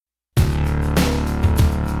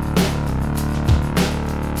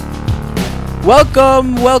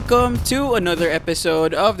Welcome to another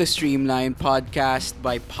episode of the Streamline podcast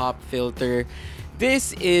by Pop Filter.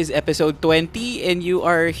 This is episode 20 and you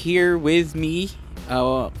are here with me,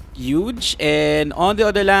 Huge, and on the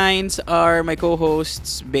other lines are my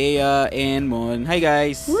co-hosts Bea and Mon. Hi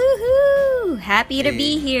guys. Woohoo! Happy to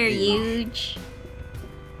be Hey, here, hey. huge.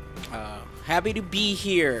 Happy to be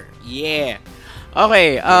here. Yeah.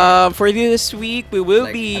 Okay, for this week we will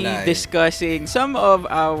Like be alive. discussing some of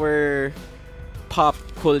our pop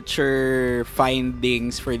culture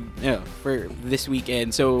findings for this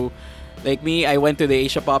weekend. So, like me, I went to the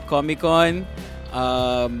Asia Pop Comic Con.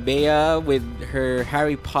 Bea with her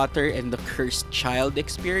Harry Potter and the Cursed Child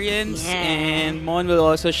experience, Yeah. and Mon will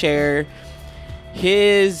also share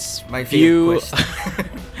his My view, favorite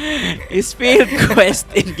quest. his failed quest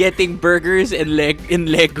in getting burgers in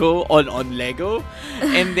Lego on Lego,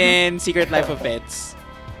 and then Secret Life of Pets.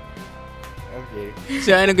 Okay.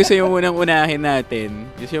 So, ano gusto yung munang unahin natin?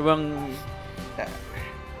 Gusto bang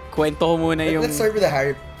kwento ko muna yung... Let's start with the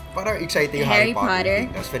Harry. Parang exciting yung Harry Harry Potter. Potter.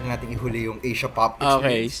 thing. Tapos pwede natin ihuli yung Asia Pop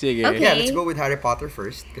Okay, experience. sige. Okay. Yeah, let's go with Harry Potter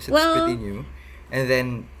first because it's Well- pretty new. And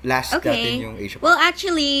then last natin Okay. yung Asia Pop. Well,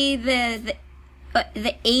 actually, the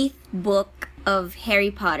eighth book of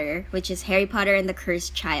Harry Potter, which is Harry Potter and the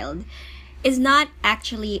Cursed Child, is not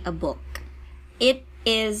actually a book. It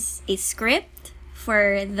is a script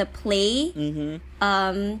for the play.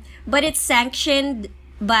 But it's sanctioned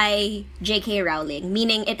by J.K. Rowling,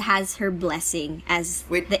 meaning it has her blessing as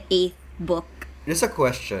Wait. the eighth book. Just a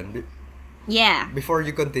question. Yeah. Before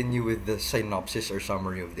you continue with the synopsis or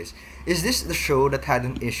summary of this, is this the show that had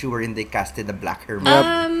an issue wherein they casted a black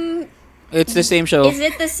Hermione? It's the same show. Is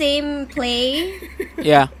it the same play?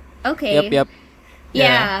 Yeah. Okay. Yep.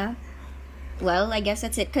 Yeah. Well, I guess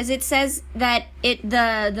that's it. Because it says that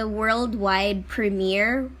the worldwide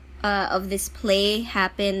premiere of this play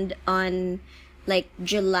happened on like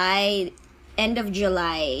end of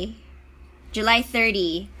July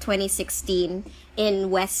 30, 2016 in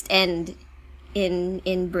West End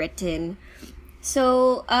in Britain.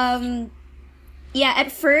 So, yeah,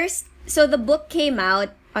 at first, so the book came out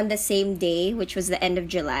on the same day, which was the end of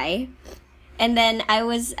July. And then I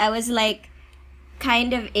was like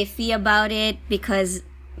kind of iffy about it because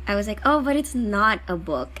I was like, oh, but it's not a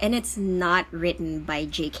book and it's not written by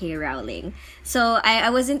J.K. Rowling. So I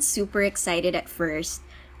wasn't super excited at first.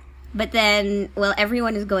 But then, well,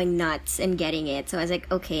 everyone is going nuts and getting it. So I was like,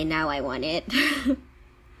 okay, now I want it.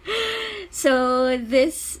 So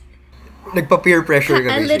this Nagpa-peer pressure ka a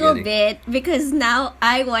basically. little bit because now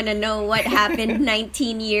I want to know what happened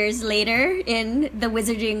 19 years later in the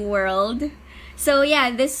wizarding world. So yeah,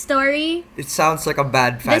 this story It sounds like a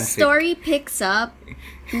bad the fanfic. story picks up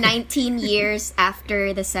 19 years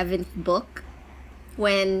after the seventh book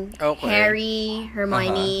when Okay. Harry,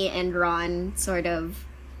 Hermione, and Ron sort of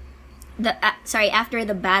after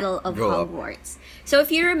the Battle of Grow up. Hogwarts. So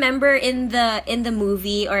if you remember in the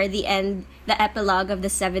movie or the epilogue of the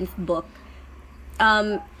seventh book,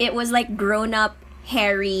 it was like grown up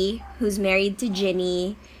Harry who's married to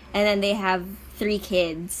Ginny, and then they have 3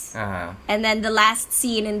 kids. Uh-huh. And then the last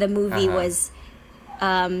scene in the movie Uh-huh. was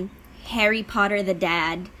Harry Potter, the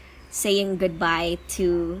dad, saying goodbye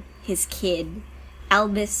to his kid,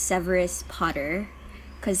 Albus Severus Potter,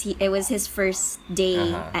 because it was his first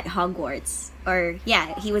day Uh-huh. at Hogwarts. Or,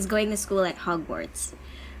 yeah, he was going to school at Hogwarts.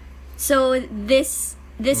 So this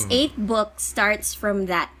eighth book starts from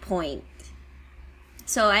that point.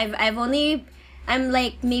 So I'm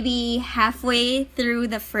like maybe halfway through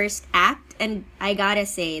the first act, and I gotta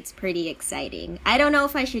say it's pretty exciting. I don't know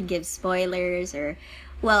if I should give spoilers or,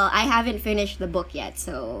 well, I haven't finished the book yet,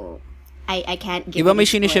 so I can't give. Di ba may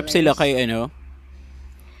any siniship sila spoilers. kay ano?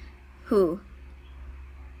 Who?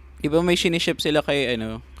 Di ba may siniship sila kay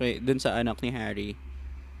dun sa anak ni Harry?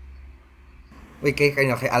 Wait, kay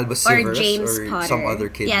Albus Or Severus James or Potter. some other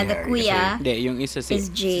kid Yeah, ni the Harry? kuya. Hindi, yung isa Is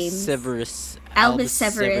James. Severus. Albus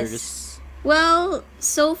Severus. Well,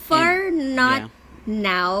 so far, not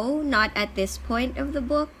now, not at this point of the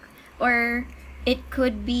book. Or it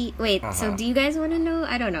could be... Wait, so Uh-huh. do you guys want to know?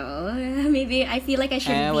 I don't know. Maybe I feel like I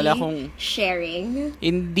should be wala akong- sharing.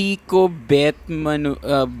 Hindi ko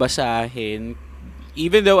basahin.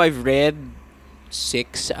 Even though I've read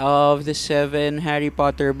 6 of the 7 Harry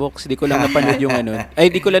Potter books, di ko lang napanood yung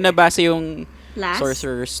di ko lang nabasa yung Last?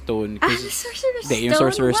 Sorcerer's Stone. The Sorcerer's Hindi, Stone? yung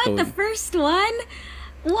Sorcerer's What? Stone. The first one?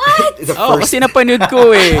 What? The Oh, first- kasi napanood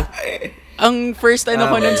ko eh. Ang first ko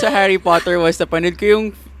nun sa Harry Potter was napanood ko yung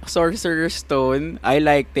Sorcerer's Stone. I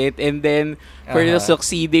liked it. And then, for the Uh-huh.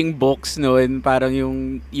 succeeding books nun, parang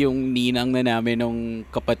yung ninang na namin nung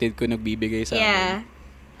kapatid ko nagbibigay sa akin. Yeah.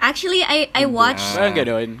 Actually, I watched Parang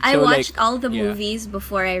ganun. I So, watched like, all the yeah. movies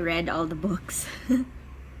before I read all the books.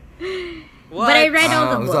 What? But I read all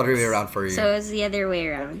the It was books. the other way around for you. So it was the other way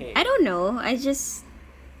around. Okay. I don't know. I just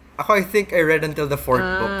Ako, I think I read until the fourth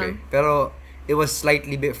book eh. Pero it was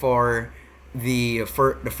slightly before the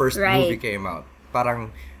first Right. movie came out.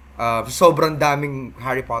 Parang sobrang daming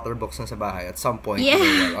Harry Potter books na sa bahay. At some point,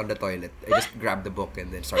 Yeah. on the toilet, I just grabbed the book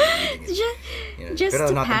and then started reading it. just, You know, just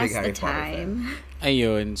pero to not a pass big the Harry Potter fan. time.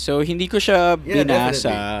 Ayun. So, hindi ko siya Yeah,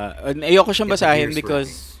 binasa. Ayoko siyang Get the basahin gears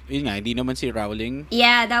because, yun nga, hindi naman si Rowling.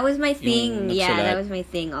 Yeah, that was my thing. Yung Yeah, nagsulat. that was my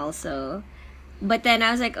thing also. But then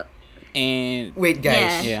I was like, And, Wait,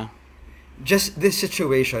 guys. Yeah. yeah. Just this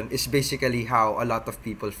situation is basically how a lot of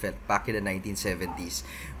people felt back in the 1970s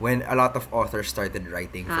when a lot of authors started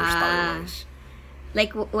writing for Star Wars.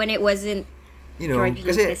 like when it wasn't You know, George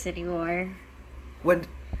kasi Lucas anymore. when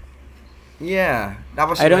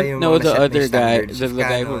tapos I na don't yung know mga the naset na other yung guy, standards the of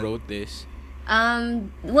guy who canon. wrote this.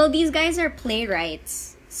 Well, these guys are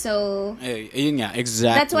playwrights, so Ayun nga,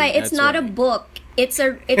 exactly. that's why it's not a why. book. It's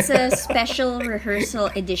a special rehearsal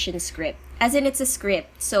edition script. As in, it's a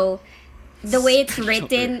script. So the way it's Special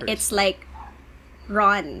written, rehearsal. it's like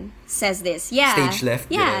Ron says this. Yeah. Stage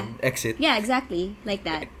left, Yeah. ganun, exit. Yeah, exactly like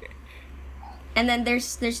that. And then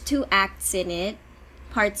there's 2 acts in it.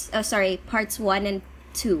 Parts 1 and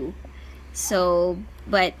 2. So,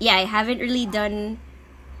 but yeah, I haven't really done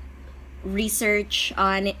research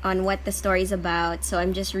on what the story's about, so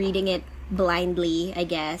I'm just reading it blindly, I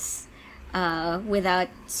guess, without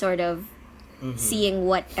sort of seeing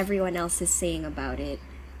what everyone else is saying about it.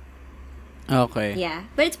 Okay. Yeah,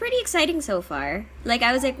 but it's pretty exciting so far. Like,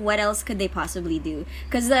 I was like, what else could they possibly do?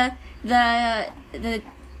 Because the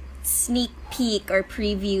sneak peek or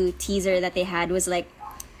preview teaser that they had was like,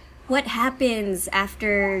 what happens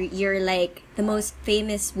after you're like the most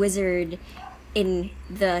famous wizard in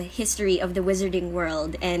the history of the wizarding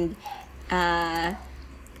world, and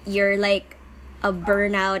you're like a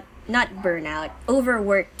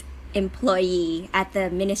overworked employee at the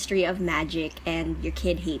Ministry of Magic, and your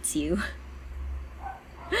kid hates you.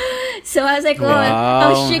 So I was like,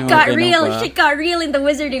 Wow, oh shit got ganun real. pa. Shit got real in the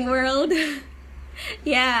wizarding world.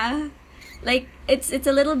 Yeah. Like, it's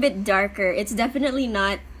a little bit darker. It's definitely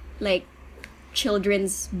not like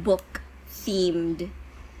children's book themed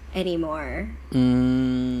anymore.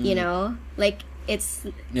 You know? Like, it's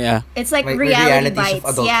Yeah. like Like, reality realities of bites.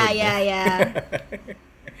 adulthood, Yeah, no? yeah.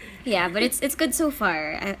 Yeah, but it's good so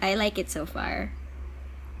far. I like it so far.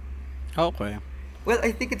 Okay. Well,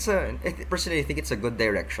 I think personally, I think it's a good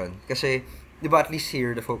direction. Kasi, di ba, at least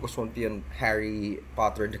here, the focus won't be on Harry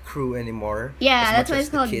Potter and the crew anymore. Yeah, as that's much why as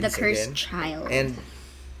it's called The kids Cursed again. Child. And,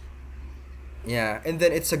 yeah, and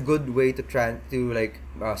then it's a good way to try to, like,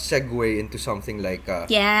 segue into something like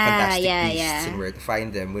Fantastic Beasts and Where to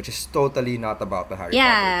Find Them, which is totally not about the Harry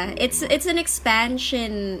Yeah, Potter crew it's anymore. it's an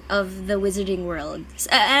expansion of the Wizarding World,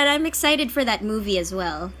 and I'm excited for that movie as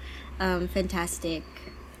well. Fantastic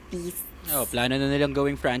Beasts. Oh, plano na nilang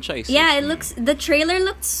gawing franchise. Yeah, the trailer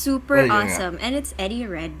looked super Well, yeah. awesome, and it's Eddie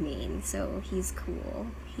Redmayne, so he's cool.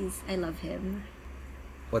 I love him.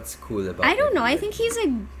 What's cool about I don't it, know. I right? think he's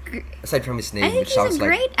Aside from his name, I think which he's sounds a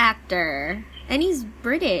great actor, and he's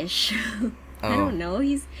British. I Oh. don't know.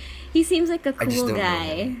 He seems like a I just cool don't know guy,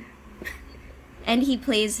 him. and he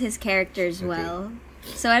plays his characters well.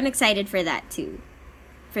 So I'm excited for that too,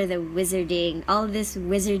 for the wizarding, all this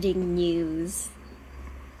wizarding news.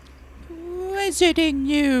 Wizarding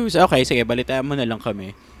news. Okay, sige, balitaan mo na lang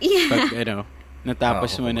kami. Yeah. Pag,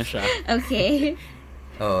 natapos Oh. mo na siya. Okay.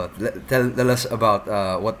 Oh, tell us about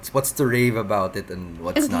what's to rave about it and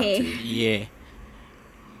what's not Okay. to. Yeah.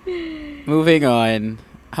 Moving on.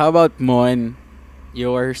 How about Mon?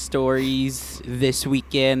 Your stories this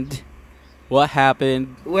weekend? What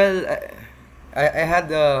happened? Well, I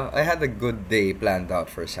had a good day planned out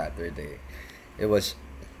for Saturday. It was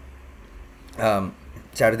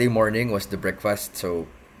Saturday morning was the breakfast, so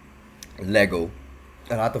Lego,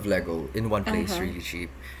 a lot of Lego in one place, Uh-huh. really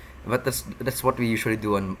cheap. But that's what we usually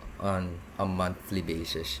do on a monthly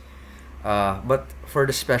basis. But for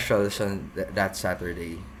the specials on that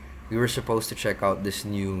Saturday, we were supposed to check out this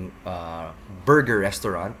new burger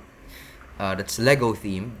restaurant that's Lego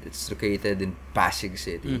themed. It's located in Pasig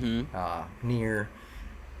City, near.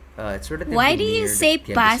 It's relatively Why do you near the say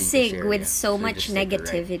Tiendas Pasig area, with so much just like the right-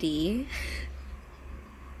 negativity?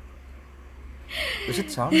 Does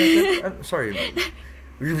it sound like that? Sorry.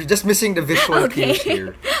 We're just missing the visual Okay. cues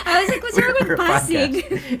here. I was like, what's wrong We're with a passing?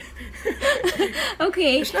 podcast.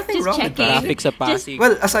 Okay, There's nothing just wrong with checking. passing. Traffic sa Just- Pasig.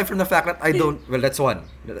 Well, aside from the fact that I don't, well, that's one.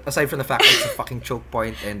 Aside from the fact that it's a fucking choke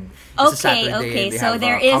point and it's a Okay, Saturday okay. and they So have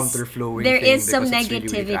there a is counterflowing there thing is some because it's really,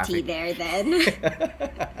 really negativity traffic. there then.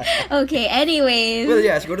 Okay, anyways. Well,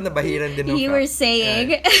 yeah, siguro nabahiran din ng You were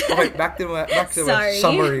saying. Okay, back to my Sorry.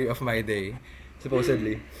 summary of my day,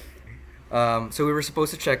 supposedly. So we were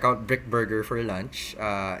supposed to check out Brick Burger for lunch,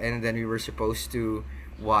 and then we were supposed to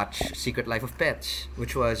watch Secret Life of Pets,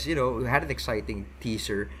 which was, we had an exciting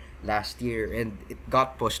teaser last year, and it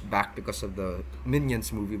got pushed back because of the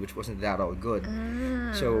Minions movie, which wasn't that all good.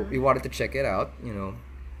 So we wanted to check it out,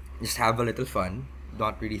 just have a little fun,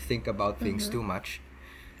 not really think about things too much.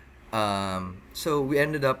 So we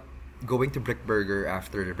ended up going to Brick Burger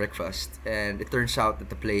after the breakfast, and it turns out that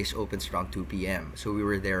the place opens around 2 p.m. So we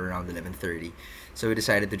were there around 11:30. So we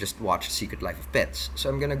decided to just watch Secret Life of Pets. So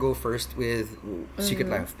I'm gonna go first with Secret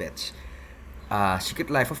Life of Pets. Secret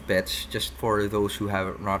Life of Pets, just for those who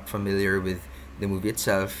are not familiar with the movie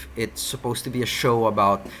itself, it's supposed to be a show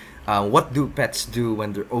about what do pets do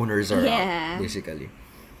when their owners are Yeah. out, basically.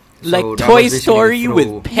 Like So that Toy was basically Story the with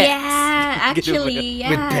throw- pets. Yeah, actually, yeah.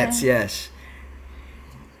 with pets, yes.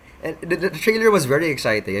 And the trailer was very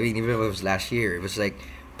exciting. I mean, even if it was last year, it was like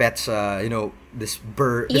pets. This this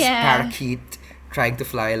Yeah. parakeet trying to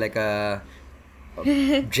fly like a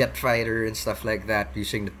jet fighter and stuff like that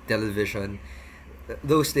using the television.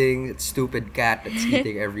 Those things. That stupid cat that's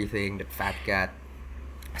eating everything. That fat cat.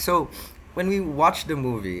 So, when we watched the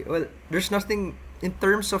movie, well, there's nothing in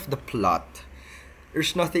terms of the plot.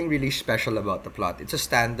 There's nothing really special about the plot. It's a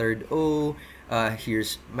standard,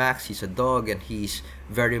 here's Max, he's a dog, and he's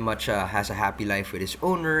very much has a happy life with his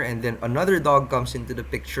owner, and then another dog comes into the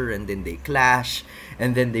picture, and then they clash,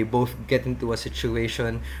 and then they both get into a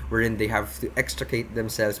situation wherein they have to extricate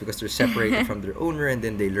themselves because they're separated from their owner, and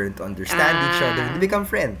then they learn to understand each other, and they become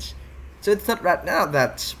friends. So it's not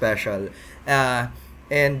that special.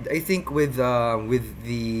 And I think with the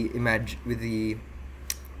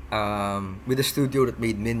studio that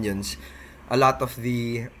made Minions, a lot of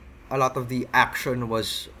the action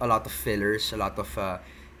was a lot of fillers, a lot of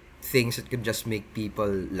things that could just make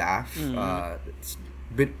people laugh. It's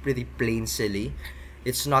pretty plain silly.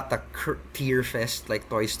 It's not a tear fest like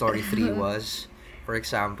Toy Story 3 was, for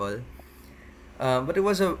example. But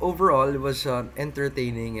overall it was an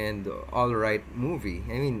entertaining and all right movie.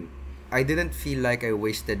 I mean, I didn't feel like I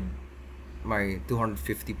wasted my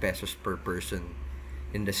 250 pesos per person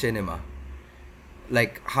in the cinema,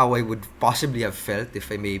 like how I would possibly have felt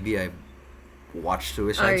if I watched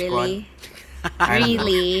Oh, Suicide Squad. really? I don't know.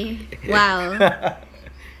 Really? Wow.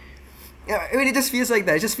 Yeah, I mean, it just feels like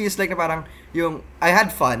that. It just feels like na parang I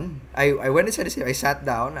had fun. I went inside the cinema. I sat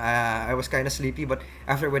down. I was kind of sleepy, but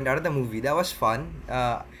after I went out of the movie, that was fun.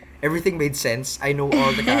 Everything made sense. I know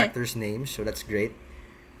all the characters' names, so that's great.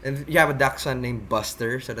 And you have a dachshund named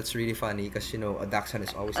Buster, so that's really funny because a dachshund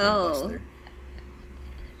is always named Oh. Buster.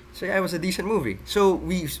 So yeah, it was a decent movie. So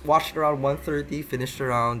we watched around 1:30, finished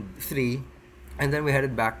around 3, and then we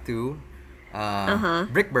headed back to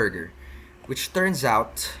Brick Burger, which turns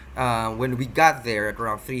out when we got there at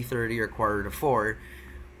around 3:30 or quarter to 4,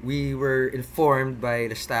 we were informed by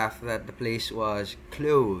the staff that the place was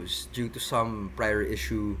closed due to some prior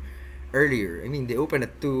issue earlier. I mean, they opened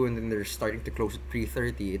at 2 and then they're starting to close at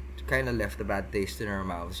 3:30. It kind of left a bad taste in our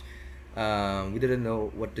mouths. We didn't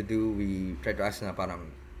know what to do. We tried to ask na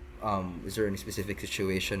parang, is there any specific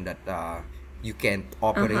situation that you can't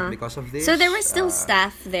operate because of this? So there was still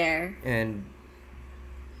staff there. And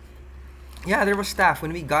yeah, there was staff.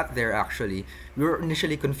 When we got there, actually, we were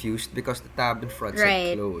initially confused because the tab in front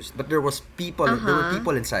Right. said closed. But there was people. There were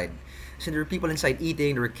people inside. So there were people inside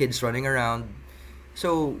eating. There were kids running around.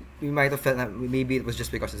 So we might have felt that maybe it was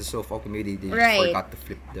just because it's so open. Maybe they just Right. forgot to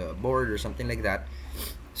flip the board or something like that.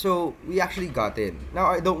 So we actually got in. Now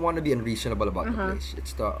I don't want to be unreasonable about the place.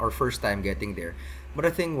 It's our first time getting there. But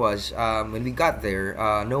the thing was, when we got there,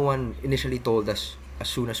 no one initially told us as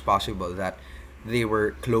soon as possible that they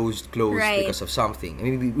were closed Right. because of something. I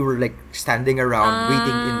mean, we were like standing around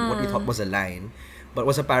waiting in what we thought was a line, but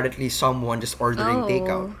was apparently someone just ordering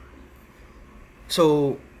takeout.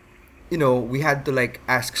 So, we had to like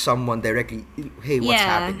ask someone directly, hey, what's Yeah.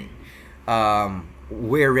 happening?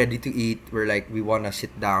 We're ready to eat. We're like, we want to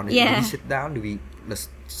sit down. Do Yeah. we sit down? Do we let's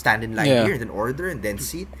stand in line Yeah. here and then order and then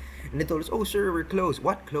seat? And they told us, "Oh, sir, we're closed."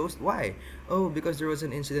 What closed? Why? Oh, because there was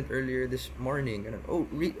an incident earlier this morning. And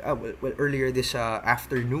earlier this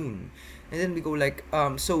afternoon. And then we go like,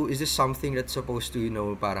 so is this something that's supposed to,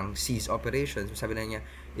 parang cease operations? Sabi na niya,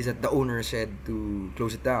 is that the owner said to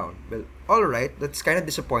close it down. Well, all right, that's kind of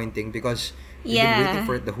disappointing because we've been waiting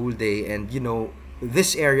for it the whole day, and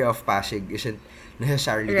this area of Pasig isn't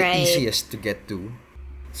necessarily the Right. easiest to get to.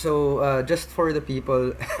 So just for the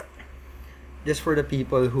people, just for the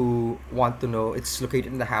people who want to know, it's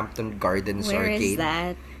located in the Hampton Gardens Where is Arcade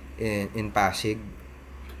that? in Pasig.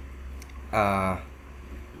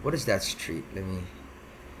 What is that street? Let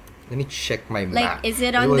me check my Like, map. is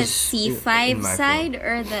it on the was in C5 my phone. side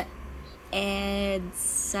or the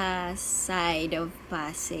EDSA side of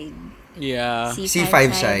Pasig? Yeah.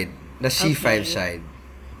 C5 side. The C5 Okay. side.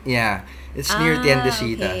 Yeah. It's near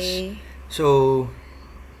Tiendesitas. Okay. So,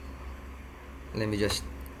 let me just...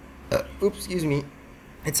 excuse me.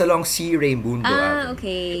 It's along C. Raimundo Avenue.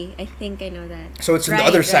 Okay. I think I know that. So it's on the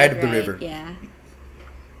other side of the river. Yeah.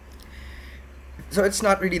 So it's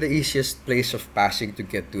not really the easiest place of Pasig to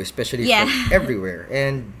get to, especially Yeah. from everywhere.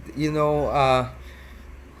 And,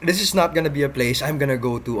 this is not gonna be a place I'm gonna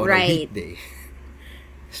go to on a Right. weekday.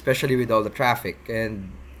 Especially with all the traffic.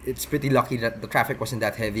 And it's pretty lucky that the traffic wasn't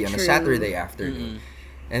that heavy on a True. Saturday afternoon.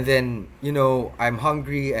 And then, I'm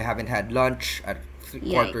hungry, I haven't had lunch at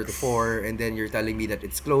quarter to Yikes. 4, and then you're telling me that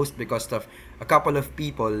it's closed because of a couple of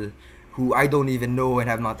people who I don't even know and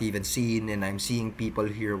have not even seen, and I'm seeing people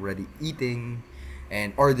here already eating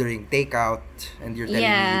and ordering takeout, and you're telling me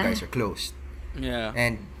Yeah. you guys are closed. Yeah.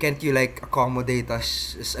 And can't you accommodate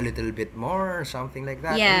us just a little bit more or something like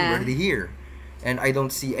that? I mean, Yeah. we're already here. And I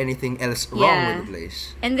don't see anything else wrong Yeah. with the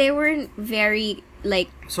place. And they weren't very,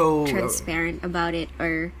 So, transparent about it,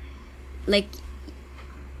 or,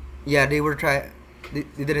 yeah, they were they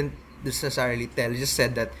didn't necessarily tell. They just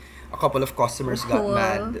said that a couple of customers got Cool.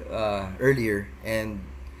 mad earlier, and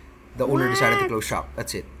the owner decided to What? close shop.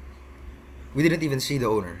 That's it. We didn't even see the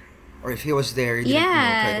owner, or if he was there, he didn't try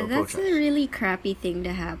yeah, to approach that's us. a really crappy thing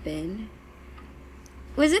to happen.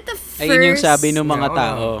 Was it the first? Ayun yung sabi ng mga Yeah,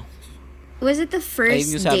 tao. Was it the first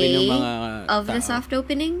Ayun yung sabi ng day mga of the tao. soft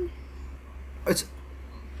opening? It's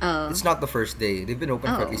Oh, it's not the first day. They've been open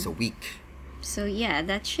for at Oh. least a week. so yeah,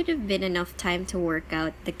 that should have been enough time to work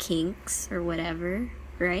out the kinks or whatever,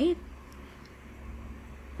 right?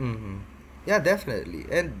 Mm-hmm. Yeah, definitely.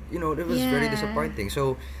 And it was very Yeah. disappointing.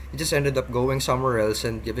 So we just ended up going somewhere else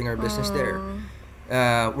and giving our business there.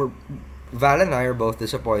 Oh. Val and I are both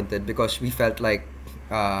disappointed because we felt like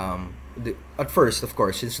at first, of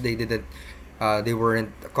course, since they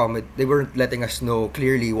weren't letting us know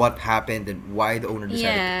clearly what happened and why the owner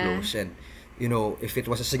decided Yeah. to close, and if it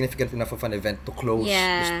was a significant enough of an event to close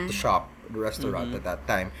Yeah. the shop, the restaurant at that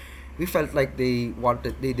time. We felt like they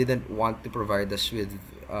didn't want to provide us with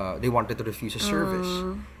they wanted to refuse a service,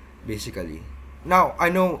 Oh. basically. Now, I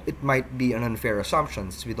know it might be an unfair assumption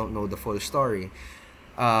since we don't know the full story.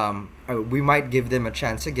 We might give them a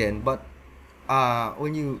chance again, but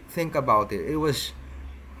when you think about it, it was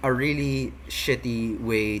a really shitty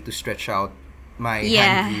way to stretch out my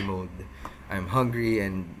Yeah. hungry mode. I'm hungry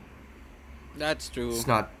and That's true. it's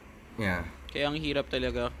not, yeah. Kaya ang hirap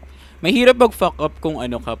talaga. Mahirap mag-fuck up kung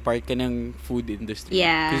part ka ng food industry.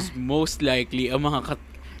 Yeah. Because most likely,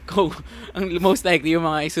 most likely yung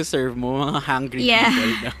mga isa-serve mo, mga hungry Yeah. people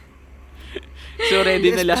na. So,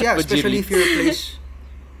 ready na lahat Yeah, po, especially Jimmy. if you're a place.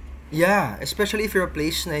 Yeah, especially if you're a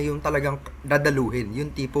place na yung talagang dadaluhin. Yung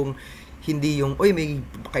tipong hindi yung, oy, may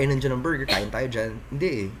kainan dyan ng burger, kain tayo dyan.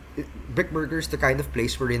 Hindi eh. Brick Burger is the kind of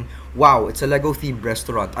place wherein, wow, it's a Lego-themed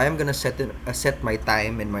restaurant. I am gonna set my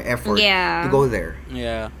time and my effort Yeah. to go there.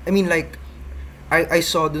 Yeah. I mean, I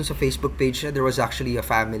saw dun sa Facebook page na there was actually a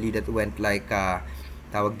family that went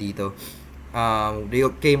tawag dito, they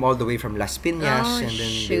came all the way from Las Piñas, Oh, and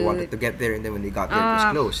then they shoot. wanted to get there, and then when they got there, it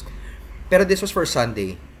was closed. Pero this was for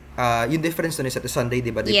Sunday. Yung difference dun is at the Sunday,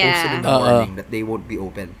 diba, they Yeah. posted in the Oo. morning that they won't be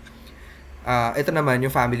open. Ito naman,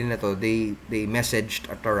 yung family na to, they messaged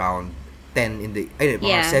at around 10 in the, mga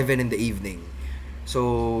Yeah. 7 in the evening.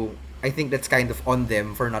 So, I think that's kind of on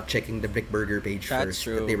them for not checking the Brick Burger page That's first,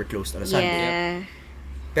 true. that they were closed on a Sunday. Yeah.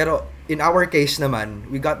 Pero, in our case naman,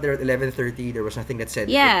 we got there at 11:30. There was nothing that said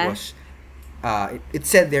Yeah. it was, it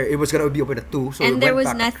said there it was gonna be open at 2. So And we there went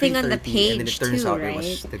was back at nothing on the 3:30, and then it page turns too, out it was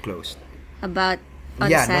right? still closed. About on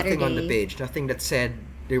Yeah, Saturday. nothing on the page. Nothing that said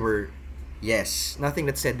they were, nothing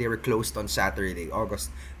that said they were closed on Saturday, August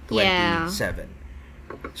 27.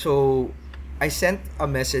 So, I sent a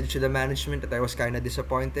message to the management that I was kind of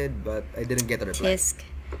disappointed, but I didn't get a reply. Tisk.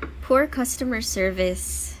 Poor customer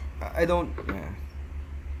service. I don't, yeah.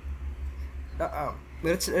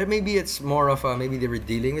 But maybe it's more of maybe they were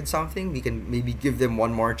dealing with something. We can maybe give them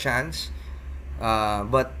one more chance.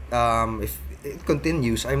 But if it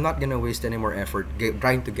continues, I'm not gonna waste any more effort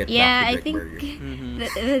trying to get Yeah, back I to Brick think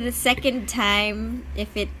Burger. the second time, if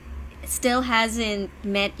it still hasn't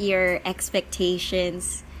met your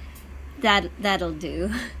expectations, that'll do.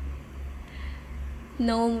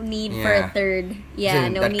 No need for a Yeah. third. Yeah,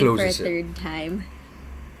 Then no that need for a closes it. third time.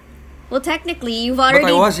 Well, technically, But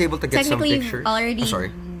I was able to get some technically pictures. you've already Oh,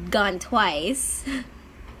 sorry. gone twice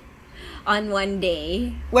on one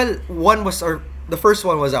day. Well, the first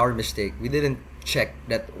one was our mistake. We didn't check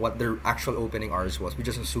that what their actual opening hours was. We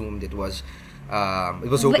just assumed it was open But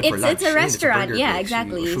for lunch. it's a restaurant, burger yeah, place.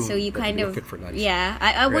 exactly. assume So you that kind it'd of be fit for lunch. yeah.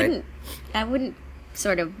 I Right? wouldn't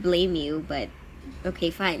sort of blame you, but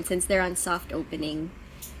okay, fine. Since they're on soft opening,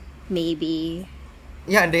 maybe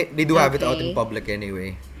Yeah, and they do have it out Okay. in public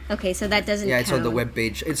anyway. okay. So that doesn't Yeah, it's on the count. web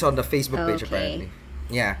page. It's on the Facebook page Okay. apparently.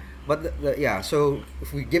 Yeah, but yeah. So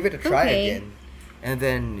if we give it a try Okay. again, and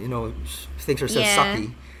then things are still Yeah.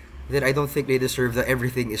 sucky, then I don't think they deserve the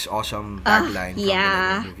 "everything is awesome" tagline from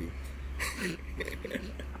yeah. the movie.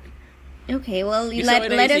 Okay, well, You let saw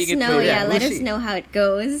it, let I us see it know. too. Yeah, Yeah, let we'll us see. know how it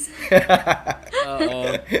goes.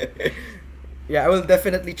 Oo. Yeah, I will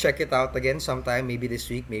definitely check it out again sometime. Maybe this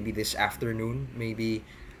week, maybe this afternoon, maybe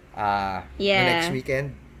the Yeah. next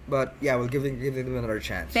weekend. But yeah, we'll give them another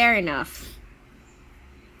chance. Fair enough.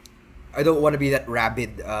 I don't want to be that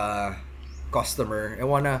rabid customer. I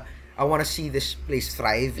wanna see this place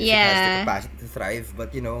thrive if it has the Yeah. capacity to thrive.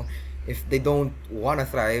 But if they don't wanna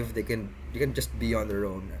thrive, they can just be on their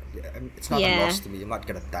own. It's not a Yeah. loss to me. I'm not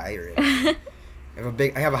gonna die or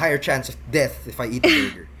anything. I have a higher chance of death if I eat a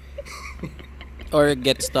burger. Or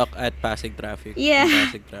get stuck at Pasig traffic. Yeah.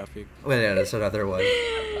 Pasig traffic. Well, yeah, that's another one.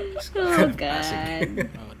 Oh Classic.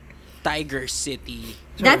 God, Oh, Tiger City.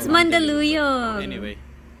 that's Sorry. Mandaluyong. Anyway.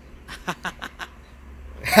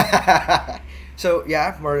 So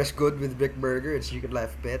yeah, more or less good with Brick Burger and Secret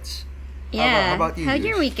Life Pets. Yeah. How about you? How'd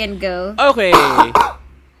your Yush? weekend go? Okay.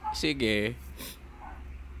 Sige.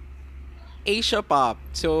 Asia Pop.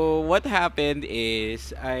 So, what happened is,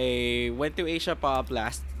 I went to Asia Pop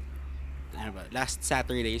last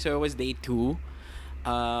Saturday. So, it was day 2.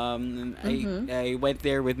 I went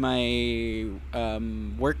there with my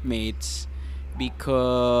workmates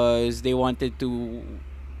because they wanted to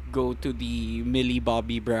go to the Millie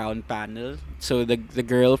Bobby Brown panel. So, the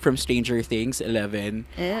girl from Stranger Things, 11,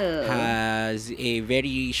 Oh. has a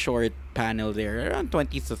very short panel there, around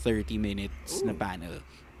 20 to 30 minutes na panel.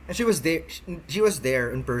 And she was there. She was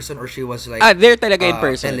there in person, or she was like There talaga in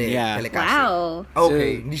person, yeah. telecasting? Wow.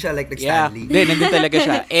 Okay, So, hindi siya like Yeah, Stanley. hindi, nandun talaga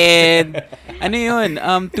siya. And, ano yun,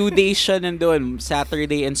 2 days siya nandun,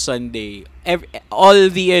 Saturday and Sunday. All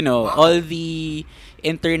the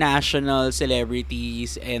international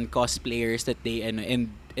celebrities and cosplayers that they, and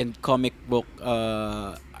comic book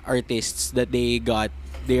artists that they got,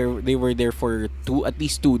 they were there for at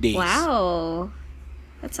least 2 days. Wow.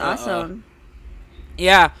 That's awesome.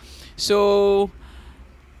 Yeah. So,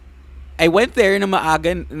 I went there na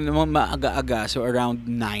maaga-aga, so around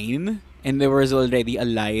 9, and there was already a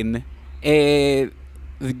line. The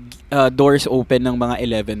doors open ng mga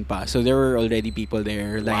 11 pa. So, there were already people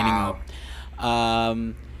there lining Wow. up.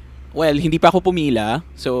 Well, hindi pa ako pumila.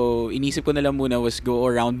 So, inisip ko na lang muna was go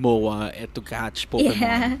around MOA to catch Pokemon.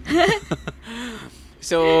 Yeah.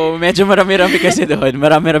 So, medyo marami-rami kasi doon.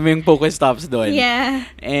 Marami-rami yung Pokestops doon. Yeah.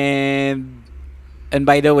 And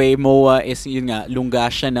by the way, MOA is, yun nga, lungga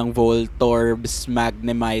siya ng Voltorbs,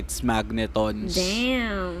 Magnemites, Magnetons.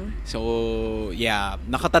 Damn. So, yeah.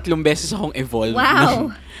 Nakatatlong beses akong evolve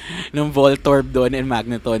Wow. ng Voltorb doon and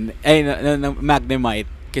Magneton. Ay, ng Magnemite.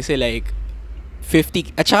 Kasi like,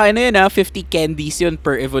 50, at saka 50 candies yun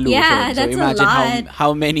per evolution. Yeah, so that's a imagine lot.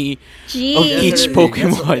 how many Jeez. of each Yes,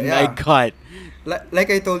 Pokemon yeah. I got. Like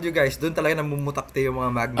I told you guys, doon talaga namumutakte yung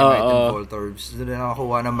mga Magnemite and Oo. Voltorbs. Doon na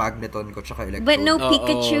nakakuha ng Magneton ko tsaka Electrode. But no Oo.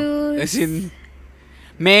 Pikachu. As in,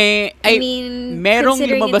 I mean, merong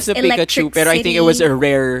considering lumabas na it's Pikachu, Electric pero I think it City.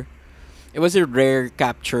 was a rare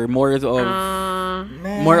capture, more of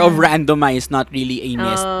Man. more of randomized, not really a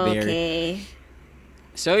nest there. Okay.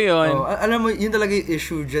 So yun. Oh, alam mo, yun talaga yung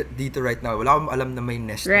issue dito right now. Wala akong alam na may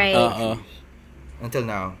nest. Right. Oo. Until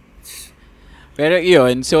now. Pero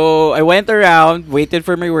yun, so I went around, waited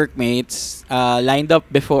for my workmates, lined up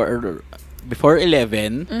before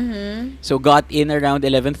 11. Mm-hmm. So got in around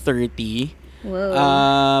 11:30.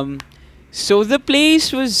 Whoa. So the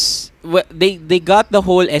place was they got the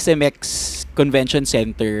whole SMX Convention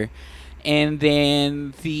Center, and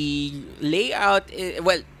then the layout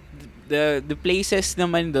the places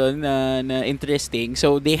naman doon na interesting.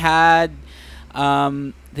 So they had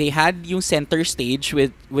They had yung center stage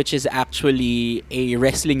which is actually a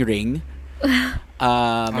wrestling ring.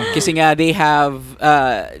 Kasi nga they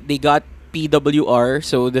got PWR,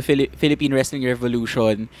 so the Philippine Wrestling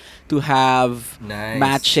Revolution, to have Nice.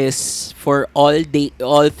 matches for all 3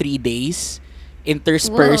 days,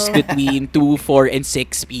 interspersed Whoa. between 2, 4, and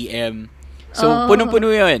 6 p.m. So Oh. punong-puno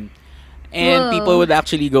yun. And Whoa. people would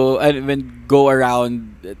actually go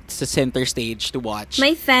around sa center stage to watch.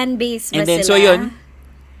 May fan base ba And then, sila? so yun.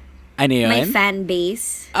 Ano yun? May fan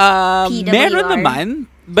base. Meron PWR. naman,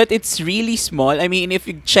 but it's really small. I mean, if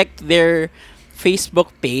you check their Facebook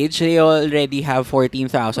page, they already have 14,000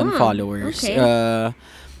 followers. okay.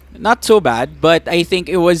 Not so bad, but I think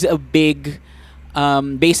it was a big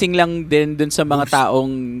basing lang din dun sa mga Boost.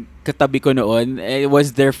 taong katabi ko noon. It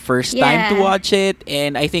was their first time to Yeah. watch it,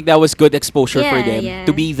 and I think that was good exposure for Yeah, them yeah.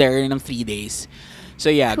 to be there ng 3 days. So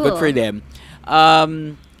yeah, good for Cool. them.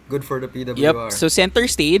 Good for the PWR. Yep. So center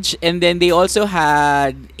stage, and then they also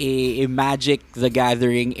had a Magic the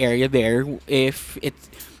Gathering area there.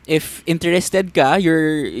 If interested ka,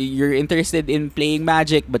 you're interested in playing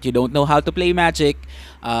Magic, but you don't know how to play Magic,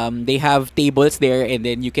 they have tables there, and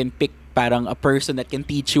then you can pick parang a person that can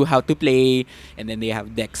teach you how to play, and then they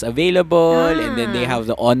have decks available, and then they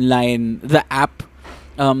have the app,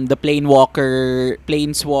 the Planeswalker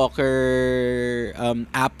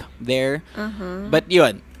app there. But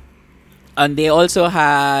yun. And they also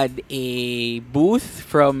had a booth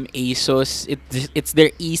from ASUS. It's their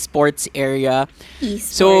esports area. Esports,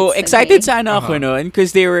 So excited okay. sana ako noon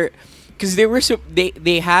because they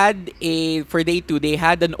had a for day 2 they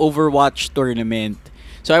had an Overwatch tournament.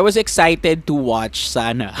 So I was excited to watch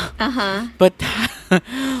sana. But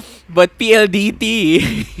but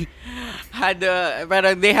PLDT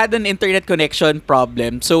parang they had an internet connection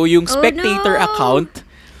problem. So yung Oh, spectator no. account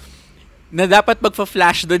na dapat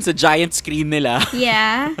magfa-flash doon sa giant screen nila,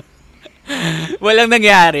 Yeah. walang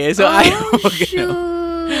nangyari. So Oh,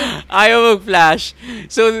 ayaw mag-flash.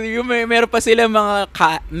 So yung meron pa sila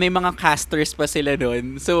may mga casters pa sila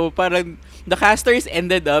doon. So parang the casters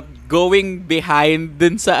ended up going behind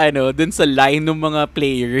dun sa line ng mga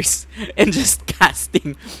players and just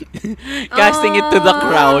casting it to the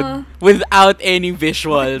crowd without any Bakit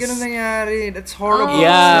visuals. ganun nangyari? That's horrible.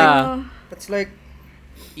 Yeah. That's like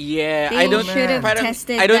Yeah, They I don't should have parang,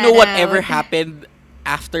 tested I don't know that whatever out. happened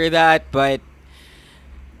after that, but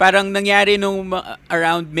parang nangyari nung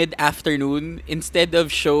around mid-afternoon, instead of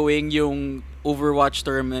showing yung Overwatch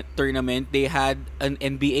tournament, they had an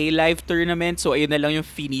NBA live tournament. So ayun na lang yung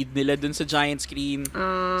feed nila dun sa giant screen.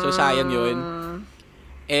 So sayang yun.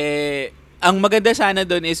 Ang maganda sana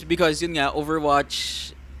dun is because yun nga,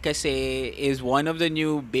 Overwatch kasi is one of the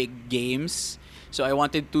new big games. So I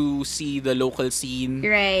wanted to see the local scene.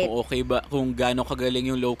 Right. Kung okay ba, kung gaano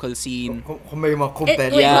kagaling yung local scene. kung may mga Wait,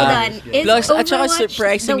 competitive. Yeah. hold on. Is Plus, at saka Overwatch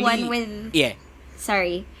surprisingly, the one with... Yeah.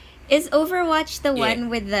 Sorry. Is Overwatch the Yeah.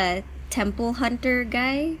 one with the Temple Hunter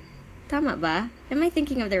guy? Tama ba? Am I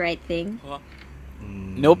thinking of the right thing?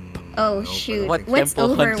 Nope. Oh, Nope, shoot. What What's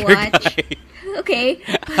Temple Hunter Overwatch? guy? Okay.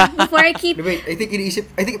 Before I keep... Wait, I think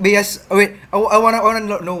Bea's. Oh wait, I wanna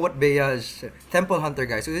know what Bea's Temple Hunter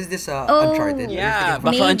guy. So is this Oh, Uncharted? Yeah,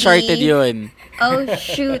 Maybe. baka Uncharted yun. Oh,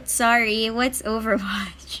 shoot. Sorry. What's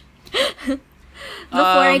Overwatch?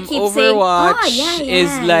 Before I keep saying... Overwatch Oh, yeah, is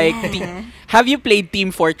yeah, like... yeah. Have you played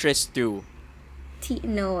Team Fortress 2?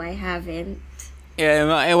 No, I haven't.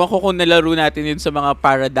 Ewan ko kung nalaro natin yun sa mga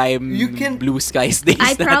Paradigm You can- Blue Skies days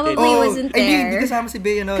I natin. probably wasn't I mean, there. di kasama si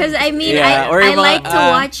Bea no? Because I mean, Yeah, or I mga, like to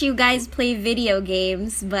watch you guys play video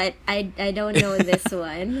games, but I don't know this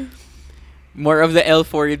one. More of the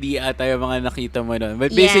L4D ata yung mga nakita mo nun.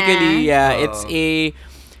 But Yeah. basically, it's Oh. a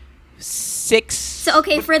 6... So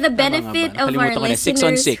okay, for the Tama nga benefit ba? of our Nakalimutan ko na. 6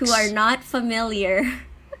 on listeners 6. who are not familiar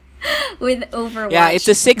with Overwatch, Yeah, it's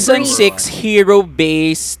a 6 on brief- 6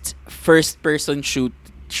 hero-based first-person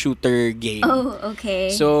shooter game. Oh, okay.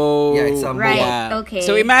 So Yeah, it's Right, yeah. okay.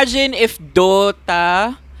 So imagine if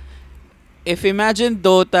Dota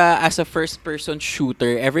as a first-person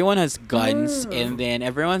shooter, everyone has guns and then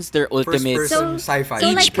everyone's their First ultimate. person So- sci-fi. so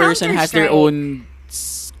Each like person has their Counter-Strike. own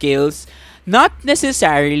skills. Not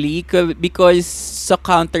necessarily because sa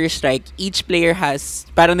Counter-Strike, each player has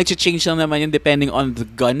parang nag-change lang naman yun depending on the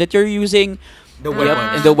gun that you're using. the Yep, weapons.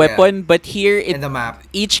 and the Yeah. weapon. But here, And the map.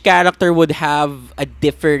 each character would have a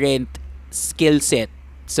different skill set.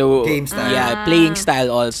 So Game style. yeah, playing style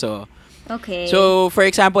also. okay. So for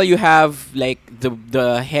example, you have like the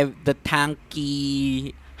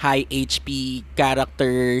tanky high HP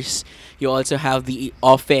characters. You also have the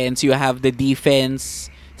offense. You have the defense.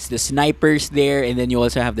 The snipers there, and then you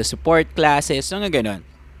also have the support classes. So nga ganon.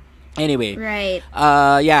 Anyway, Right.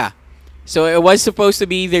 yeah. So it was supposed to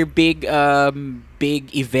be their big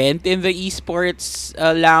event in the esports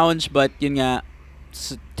lounge, but yun nga,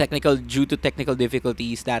 technical due to technical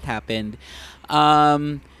difficulties that happened.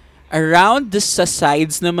 Um, Around the sa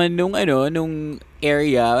sides naman nung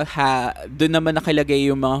area, doon naman nakalagay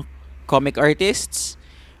yung mga comic artists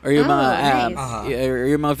or yung mga Oh, nice. or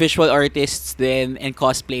yung mga visual artists then and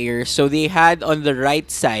cosplayers. So they had on the right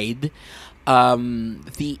side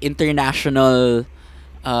the international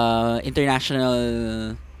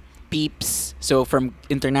peeps. So from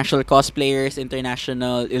international cosplayers,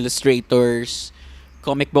 international illustrators,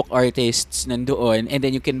 comic book artists nandoon, and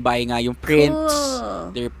then you can buy nga yung prints,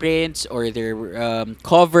 Cool. their prints or their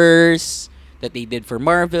covers that they did for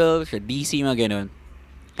Marvel, for DC, mga ganun.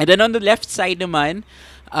 And then on the left side naman,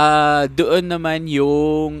 doon naman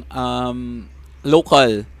yung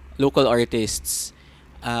local artists.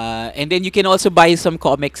 And then you can also buy some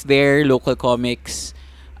comics there, local comics.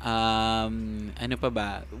 Ano pa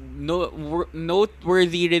ba? No,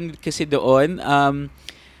 noteworthy rin kasi doon.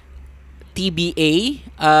 TBA.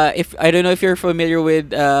 If I don't know if you're familiar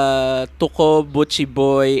with Tuko, Butchie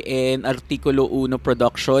Boy, and Artikulo Uno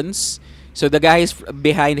Productions. So the guys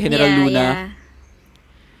behind General Yeah, Luna. yeah.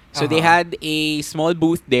 So they had a small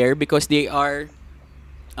booth there because they are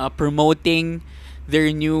promoting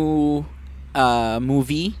their new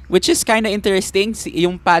movie, which is kind of interesting.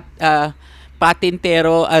 Yung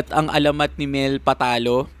Patintero at ang alamat ni Mel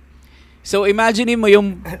Patalo. So imagine mo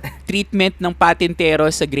yung treatment ng patintero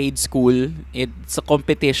sa grade school, it's a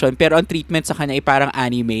competition, pero ang treatment sa kanya ay parang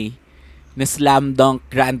anime na slam dunk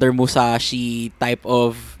Grander Musashi type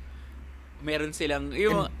of, meron silang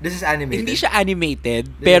yung, And this is animated. hindi siya animated,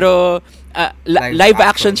 pero live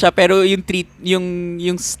action siya, pero yung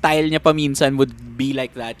style niya paminsan would be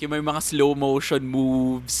like that. Yung may mga slow motion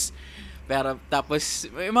moves. Pero tapos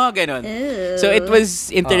may mga ganon. Ooh. So it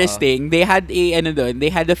was interesting. They had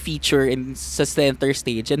a feature sa center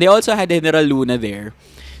stage, and they also had General Luna there.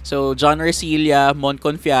 So John Arcilla, Mon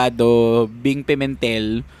Confiado, Bing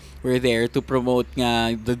Pimentel were there to promote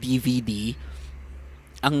nga the DVD.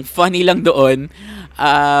 Ang funny lang doon,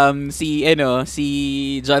 si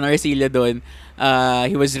John Arcilla doon,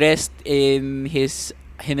 he was dressed in his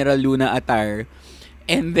General Luna attire.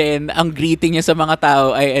 And then, ang greeting niya sa mga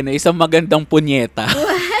tao ay isang magandang punyeta.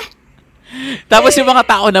 Tapos yung mga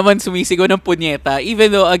tao naman sumisigaw ng punyeta.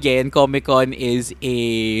 Even though, again, Comic-Con is a,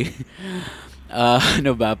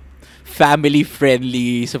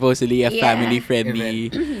 family-friendly, supposedly a Yeah.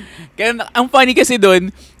 family-friendly. Kaya ang funny kasi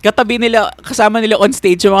doon, kasama nila on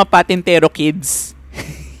stage yung mga patintero kids.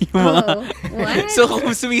 Yung mga, Oh, what? so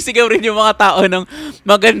kung sumisigaw rin yung mga tao ng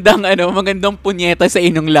magandang punyeta sa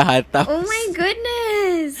inyong lahat. Tapos, Oh my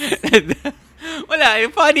goodness. wala,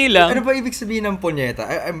 yung funny lang. Ano ba ibig sabihin ng punyeta?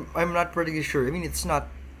 I'm not pretty sure. I mean, it's not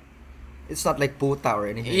like puta or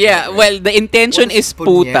anything. Yeah, right? well, the intention What is is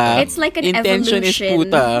punyeta? puta. It's like an Intention evolution. is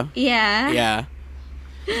puta. Yeah. Yeah.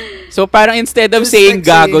 So parang instead of So it's saying like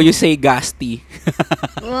gago, saying- you say gasti.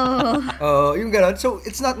 Whoa. Yung ganon. So,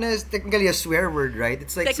 it's not technically a swear word, right?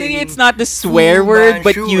 It's like Technically, saying, it's not the swear "Fu word,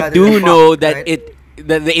 but Manchu" you rather do than know fuck, that right?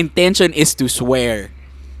 the intention is to swear.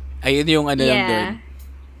 Ayun yung lang doon. Yeah.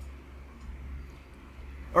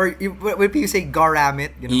 Or when people say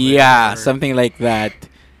garamit, you know, Yeah, or- something like that.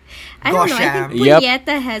 I don't know. I Gosham. think Yep.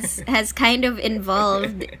 puñeta has kind of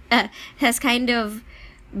involved, has kind of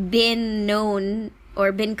been known or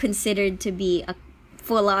been considered to be a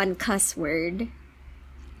full-on cuss word.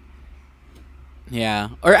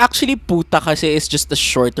 Yeah. Or actually, puta kasi is just a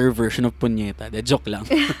shorter version of punyeta. De, joke lang.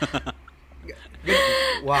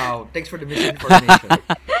 Wow, thanks for the misinformation.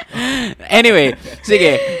 Anyway,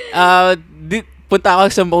 sige. Punta ako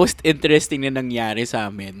sa most interesting na nangyari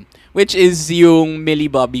sa amin, which is yung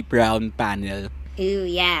Millie Bobby Brown panel. Ooh,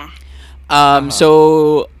 yeah.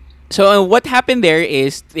 So what happened there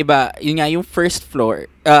is, diba, yun nga yung first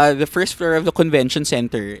floor, the first floor of the convention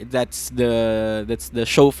center, that's the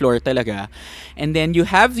show floor talaga. And then you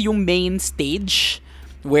have yung main stage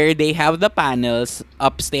where they have the panels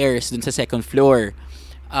upstairs dun sa second floor.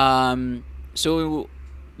 So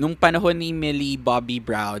nung panahon ni Millie Bobby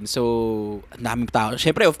Brown, so ang daming tao.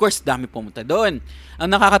 Syempre, of course, dami pumunta doon. Ang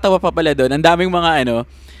nakakatawa pa pala doon, ang daming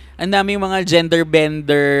mga gender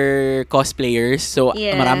bender cosplayers. So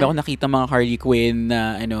Yeah. marami ako nakita mga Harley Quinn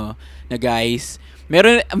na na guys.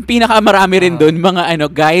 Meron ang pinakamarami rin doon mga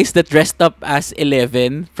guys that dressed up as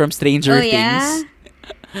Eleven from Stranger Oh, yeah?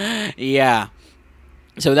 Things. Yeah.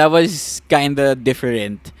 So that was kind of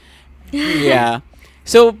different. Yeah.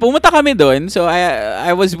 So pumunta kami doon. So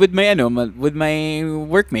I was with my with my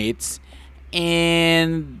workmates,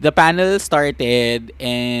 And the panel started,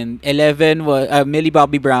 and 11 was Millie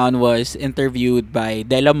Bobby Brown was interviewed by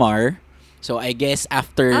Delamar. So I guess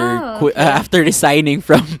after Oh, okay. after resigning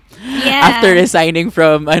from Yeah. after resigning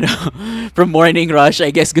from from Morning Rush,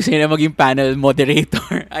 I guess gusto niya na maging panel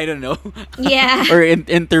moderator. I don't know. Yeah. Or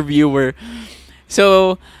interviewer.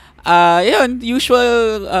 So yun,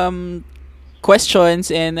 usual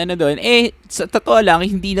questions and ano doon. Sa totoo lang,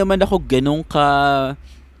 hindi naman ako ganun ka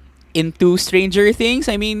into Stranger Things.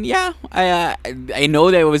 I mean, yeah, I know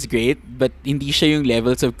that it was great, but hindi siya yung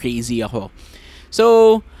levels of crazy ako.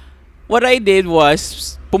 So, what I did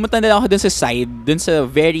was, pumunta na lang ako dun sa side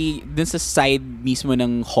mismo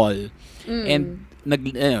ng hall. And,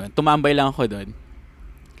 tumambay lang ako dun.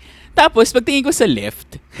 Tapos, pagtingin ko sa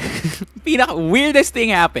lift, weirdest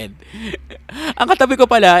thing happened. Ang katabi ko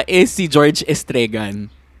pala is si George Estregan.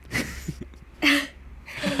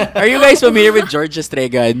 Are you guys familiar with George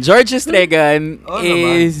Estregan? George Estregan Oo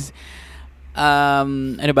is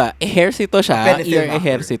ano ba? Ehersito siya. Benefit Yung actor.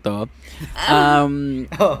 ehersito.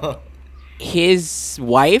 His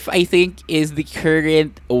wife, I think, is the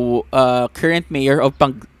current mayor of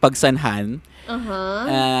Pagsanhan.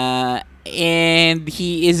 Uh-huh. And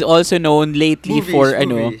he is also known lately for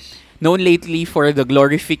the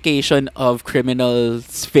glorification of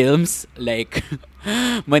criminals films like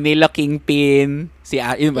Manila Kingpin,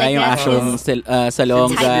 yun ba, Like yung that Ashong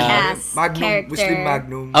Salonga, Typecast Magnum, character. Muslim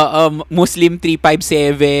Magnum. Muslim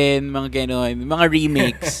 357, mga ganon, mga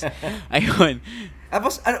remakes. Ayun.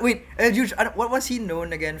 Tapos, wait, Juge, what was he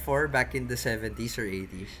known again for back in the 70s or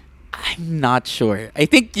 80s? I'm not sure. I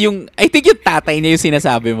think yung tatay niya yung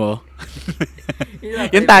sinasabi mo.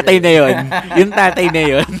 Yung tatay na yun. Yung tatay na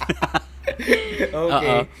yun. Okay.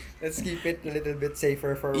 Oo. Let's keep it a little bit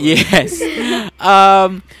safer for Yes.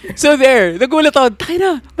 So there, nagulat ako,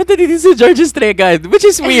 tayo ba't nandito si George Estregan? Which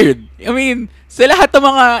is weird. I mean, sa lahat ng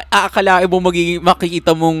mga aakalain mo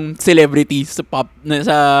makikita mong celebrities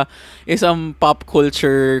sa isang pop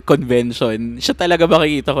culture convention, siya talaga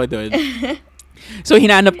makikita ko doon. So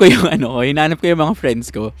hinanap ko yung mga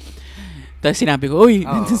friends ko. Tapos sinabi ko, uy,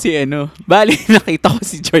 nandun si Bali, nakita ko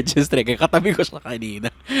si George Estregan. Katabi ko siya kanina.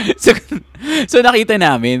 So nakita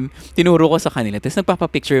namin. Tinuro ko sa kanila. Tapos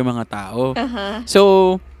nagpapapicture yung mga tao. Uh-huh.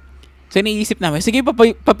 So naisip namin, sige,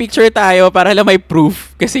 papicture tayo para lang may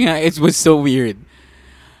proof. Kasi nga, it was so weird.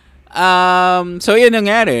 So yun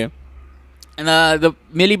nangyari. The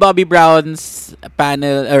Millie Bobby Brown's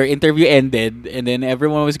panel or interview ended. And then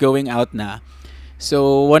everyone was going out na.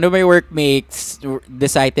 So, one of my workmates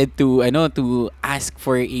decided to ask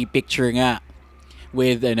for a picture nga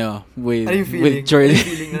with Are you feeling? Jordan. Are you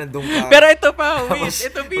feeling na nandun ka? Pero ito pa, wait, Tapos,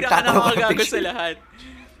 ito magtatawa ka pinaka-nakakagago picture. sa lahat.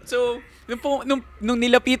 So, nung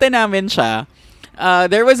nilapitan namin siya,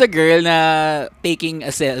 there was a girl na taking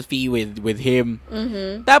a selfie with him.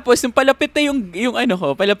 Mm-hmm. Tapos, nung palapit na yung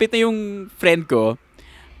friend ko,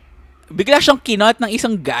 bigla siyang kinot ng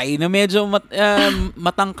isang guy na medyo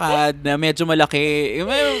matangkad, na medyo malaki.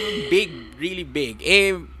 Big, really big.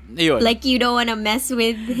 Ayun. Like you don't wanna mess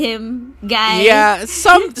with him, guys. Yeah,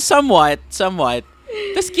 somewhat.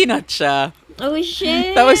 Tapos kinot siya. Oh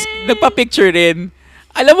shit. Tapos nagpa-picture rin.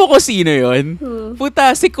 Alam mo kung sino yun? Who?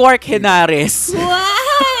 Puta, si Quark Henares.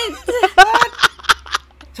 What?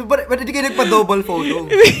 So, ba't hindi kayo nagpa-double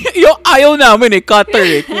photo? Yung ayaw namin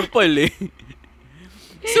cutter kupal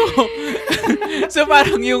So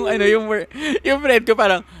parang yung friend ko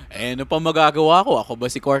parang, ano pa magagawa ko? Ako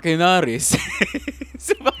ba si Quark Henares?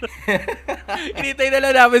 So parang, initay na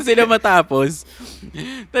lang namin sila matapos.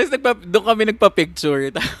 Tapos doon kami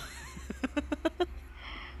nagpa-picture.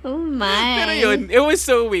 Oh my. Pero yun, it was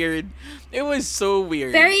so weird. Pero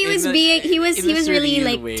he was really surreal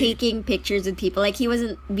like way. taking pictures with people. Like he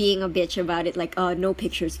wasn't being a bitch about it. Like, oh, no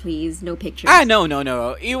pictures, please, no pictures. No.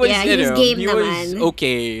 He was, Yeah, he was game he was naman.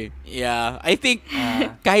 okay. Yeah. I think,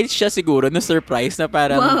 kahit siya siguro na-surprise na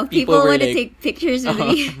parang Wow, people were want to like, take pictures with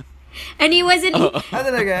me. And he wasn't.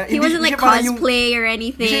 Talaga? He wasn't like parang yung- cosplay or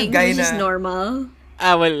hindi anything. siya yung He guy was just na- normal.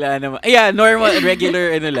 wala naman. Yeah, normal,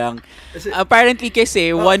 regular, lang. Apparently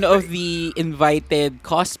kasi, one of the invited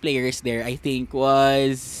cosplayers there, I think,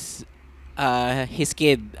 was his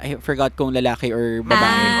kid. I forgot kung lalaki or babae.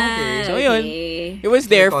 Okay. So, yun. Okay. It was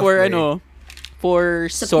there for, Cosplay. for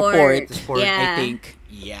support, Support. Yeah. I think.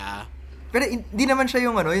 Yeah. Pero hindi naman siya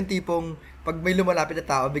yung yung tipong pag may lumalapit na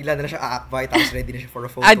tao, bigla na lang siya aakbay tapos ready na siya for a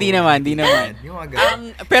photo. Di naman. Yung mga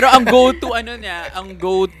ganun. Pero ang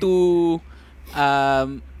go-to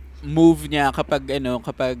move niya kapag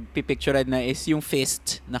pipicturean na is yung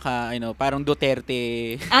fist, parang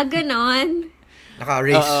Duterte. Ah, ganon.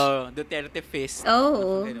 Naka-raise. Duterte fist.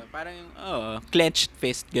 Oh. Ano, parang yung, clenched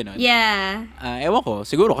fist, gano'n. Yeah. Ewan ko,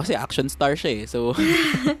 siguro kasi action star siya eh. So,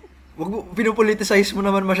 Wag mo, pinupoliticize mo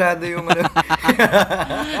naman masyado yung ano.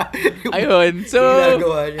 ayun. So,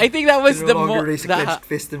 ginagawa niya. I think that was You no longer raise a the clenched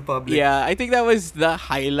fist in public. yeah, I think that was the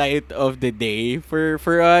highlight of the day for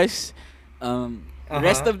us.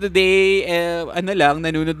 Rest of the day,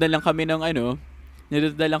 nanonood na lang kami ng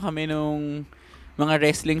nanonood na lang kami nung mga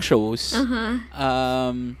wrestling shows.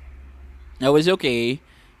 That was okay.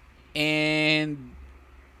 And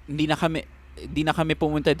hindi na kami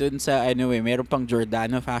pumunta dun sa meron pang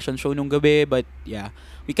Giordano fashion show nung gabi, but yeah,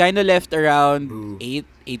 we kind of left around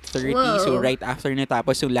 8:30, so Whoa. right after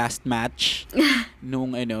natapos yung last match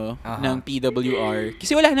nung ng PWR.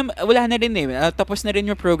 Kasi wala na rin tapos na rin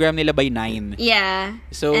yung program nila by 9. Yeah.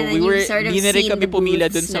 So And then you've sort of hindi na rin seen kami the pumila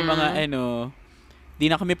dun booths sa na. mga di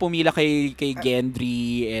na kami pumila kay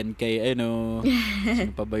Gendry and kay sino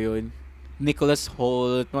pa ba yun? Nicholas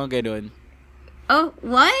Holt, mga ganun. Oh,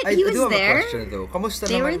 what? I He do was have a there? question though. Kamusta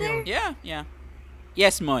They were naman yung... Yeah.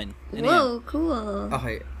 Yes, Mon. Ano yan? Whoa, cool.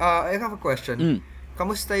 Okay. I have a question.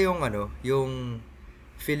 Kamusta yung yung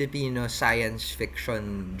Filipino science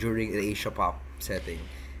fiction during the Asia Pop setting?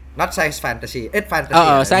 Not science fantasy. Fantasy.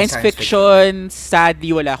 I mean Science fiction,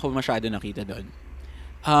 sadly, wala akong masyado nakita doon.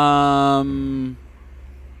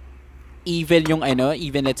 Even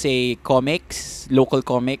even let's say comics, local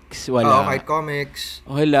comics, wala. kahit comics.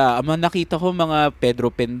 Wala. Ang nakita ko mga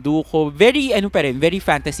Pedro Penduko, very very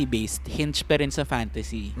fantasy based. Hinge pa rin sa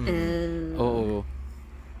fantasy. Oo.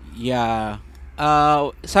 Yeah.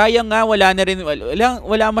 Sayang nga wala na rin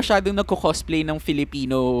wala masyadong nagko-cosplay ng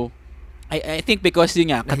Filipino. I think because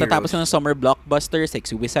yun nga katatapos ng summer blockbusters like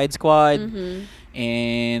Suicide Squad.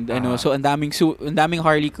 And so ang daming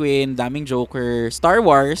Harley Quinn, daming Joker, Star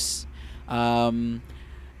Wars. And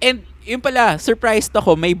yun pala, surprised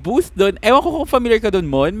ako, may booth doon. Ewan ko kung familiar ka doon,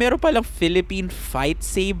 Mon. Meron palang Philippine Fight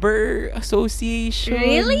Saber Association.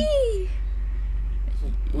 Really?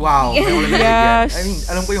 Wow. Yes. I mean,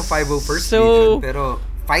 alam ko yung 501st So, Legion, pero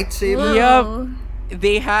Fight Whoa. Saber? Yup.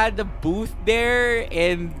 They had a booth there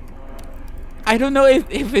and I don't know if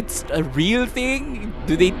it's a real thing.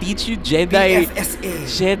 Do they teach you Jedi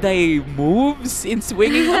moves in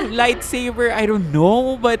swinging a lightsaber? I don't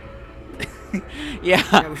know, but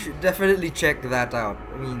yeah, We should definitely check that out.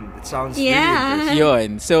 I mean, it sounds really Yeah. interesting.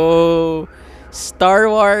 yun. So,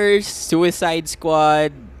 Star Wars, Suicide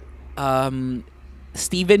Squad,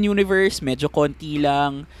 Steven Universe, medyo konti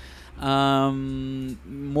lang.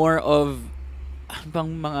 More of, ano ba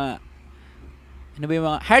yung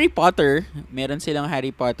mga, Harry Potter, meron silang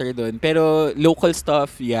Harry Potter doon. Pero, local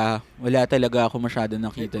stuff, yeah, wala talaga ako masyado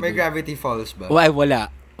nakita May doon. Gravity Falls ba?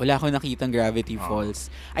 Wala. Wala akong nakitang Gravity Falls.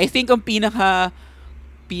 I think ang pinaka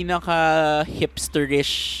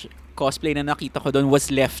hipsterish cosplay na nakita ko doon was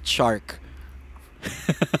Left Shark.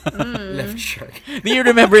 Left Shark. Do you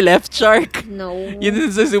remember Left Shark? No. Yun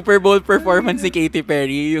sa Super Bowl performance ni Katy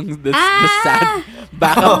Perry, yung the sad Oh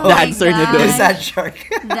backup my dancer na God. doon. The Sad Shark.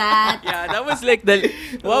 That. Yeah, that was like that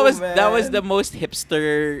was the most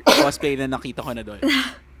hipster cosplay na nakita ko na doon.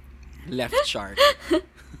 Left Shark.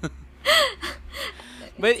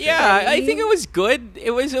 But yeah, I think it was good.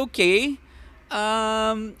 It was okay.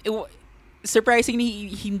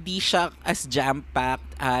 Surprisingly, hindi siya as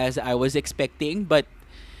jam-packed as I was expecting. But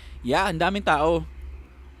yeah, ang daming tao.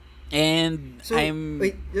 And So,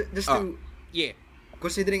 wait, just to... Yeah.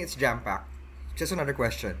 Considering it's jam-packed, just another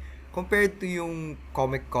question. Compared to yung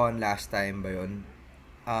Comic-Con last time ba yun,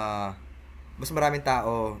 mas maraming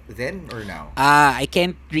tao then or now? I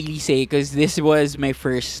can't really say because this was my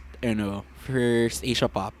first Asia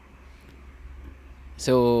Pop.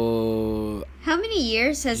 So, How many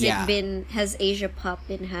years has Yeah. has Asia Pop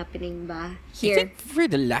been happening ba I here? think for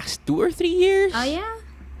the last 2 or 3 years. Oh, yeah?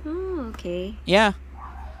 Oh, okay. Yeah.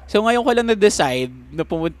 So, ngayon ko lang na-decide na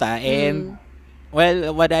pumunta and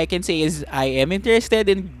well, what I can say is I am interested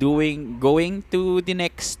in going to the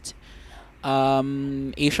next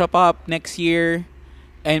Asia Pop next year.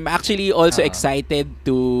 I'm actually also excited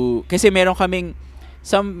to kasi meron kaming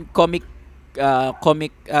some comic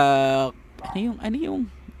ano yung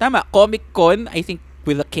tama, Comic Con, I think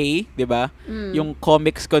with a K, 'di ba? Yung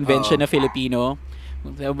comics convention na Filipino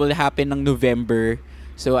that will happen ng November.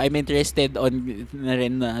 So I'm interested on na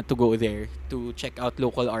rin to go there to check out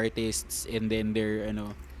local artists and then their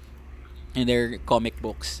and their comic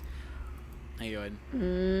books. Ayun.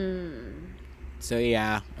 So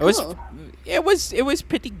yeah, Cool. it was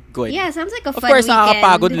pretty good. Yeah, sounds like a Of fun course, weekend.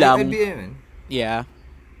 nakakapagod lang. Yeah.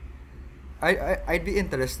 I'd be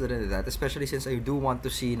interested in that, especially since I do want to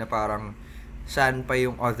see na parang saan pa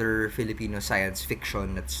yung other Filipino science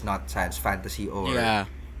fiction that's not science fantasy or Yeah.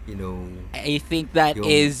 you know, I think that yung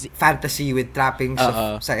is fantasy with trappings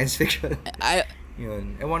Uh-uh. of science fiction. I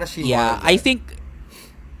Yun. I wanna see more yeah, of I that. think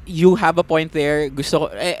you have a point there. Gusto ko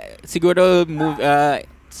siguro move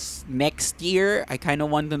next year I kind of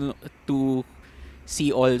want to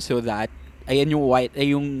see also that ayan yung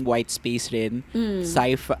white space rin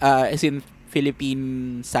sci-fi as in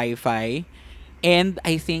Philippine sci-fi, and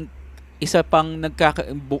I think isa pang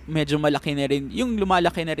medyo malaki na rin yung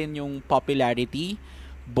lumalaki na rin yung popularity,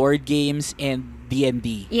 board games and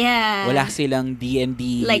D&D. Yeah. Wala silang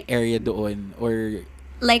D&D Like- area doon or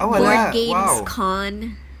Like Ah, wala. board games Wow. con.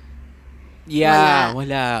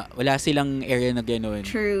 wala silang area na gano'n.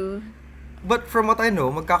 True. But from what I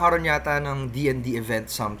know, magkakaroon yata ng D&D event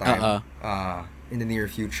sometime in the near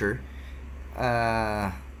future.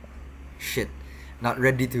 Shit. Not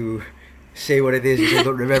ready to say what it is because I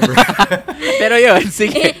don't remember. Pero yun,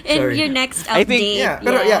 sige. In Sorry. your next I update. think- yeah,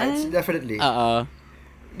 pero yeah, it's definitely.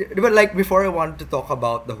 But like before, I wanted to talk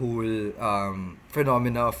about the whole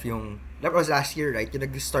phenomena of yung that was last year, right? Yung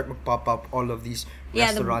nag-start mag-pop up all of these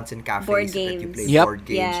Yeah, the restaurants and cafes board that you games. play Yep. board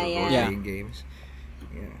games Yeah, or yeah. role-playing games.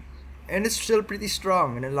 Yeah, and it's still pretty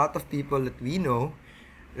strong, and a lot of people that we know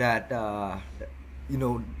that you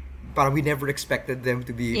know, parang we never expected them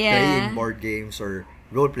to be Yeah. playing board games or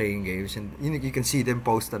role-playing games, and you can see them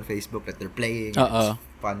post on Facebook that they're playing. And it's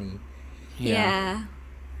funny. Yeah.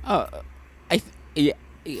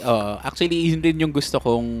 Actually, yun din yung gusto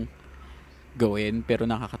kong gawin, pero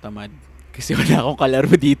nakakatamad. Kasi wala akong kalaro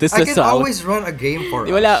dito sa I can South. always run a game for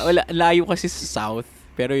us. Wala, layo kasi sa South.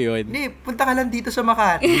 Pero yun. Hindi, punta ka lang dito sa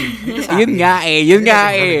Makati. Dito sa Yun akin. nga yun Hindi nga ka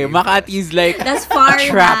nag-run a game. Makati is like That's far a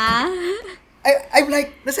trap. na. I'm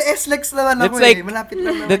like, nasa SLEX naman ako That's like, Malapit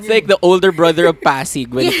lang naman that's yun. like the older brother of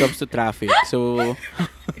Pasig when it comes to traffic. So,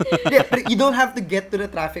 Yeah, but you don't have to get to the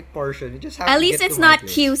traffic portion. You just have At to least get it's to my not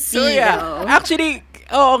place. QC so yeah. though. Actually,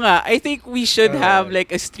 oo nga. I think we should have Uh,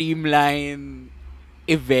 like a streamlined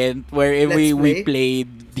event where Let's we play? played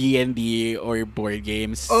D&D or board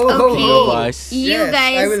games. Oh, Okay. All of us. You Yes, I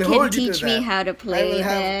guys will can hold you to teach me that. how to I play will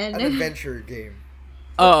have then. an adventure game.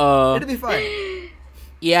 Oo. It'll be fun.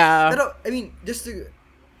 Yeah. Pero, I mean, just to...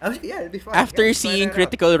 yeah, it'll be fun. After Yeah, seeing try that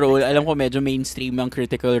out. Critical Role, alam ko medyo mainstream ang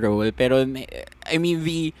Critical Role, pero I mean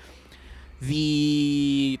the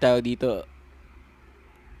tawag dito,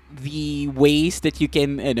 the ways that you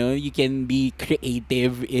can be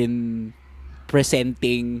creative in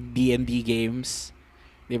presenting D&D games,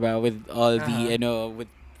 'di ba, with all the with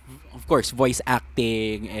of course voice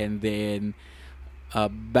acting and then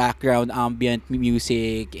background ambient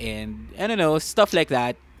music and I don't know, stuff like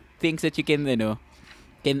that, things that you can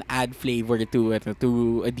can add flavor to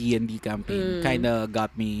a D&D campaign. Kind of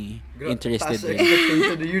got me interested Taas din.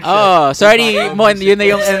 expectation na yun siya. Oh, sorry, Background Mon, music. yun na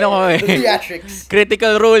yung ano ko The eh. theatrics.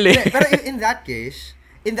 Critical Role eh. Pero in that case,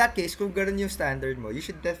 kung ganun yung standard mo, you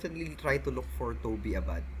should definitely try to look for Toby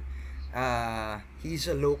Abad. He's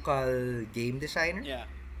a local game designer. Yeah.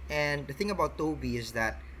 And the thing about Toby is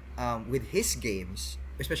that with his games,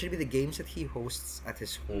 especially with the games that he hosts at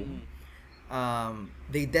his home,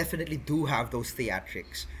 they definitely do have those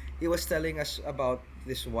theatrics. He was telling us about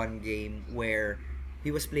this one game where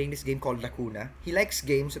he was playing this game called Lacuna. He likes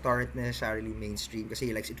games that aren't necessarily mainstream kasi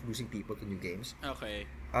he likes introducing people to new games. Okay.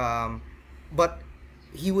 But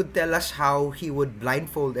he would tell us how he would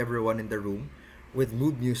blindfold everyone in the room with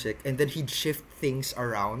mood music, and then he'd shift things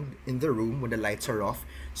around in the room when the lights are off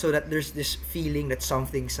so that there's this feeling that some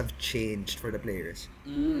things have changed for the players.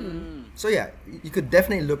 So yeah, you could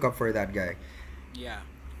definitely look up for that guy. Yeah.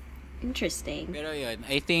 Interesting. Pero yun,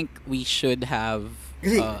 I think we should have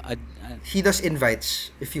Kasi a he does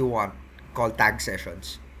invites if you want, called tag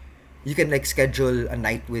sessions. You can like schedule a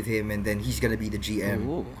night with him and then he's gonna be the GM.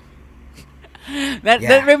 Ooh. That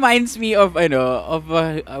Yeah. reminds me of of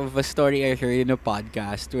a story I heard in a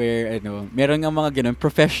podcast where meron nga mga ganun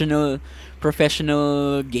professional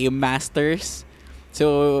game masters.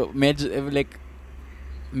 So medyo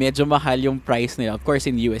mahal yung price nila. Of course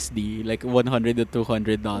in USD, like $100 to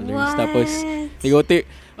 $200. What? Tapos they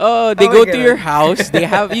go to your house. They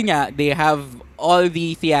have they have all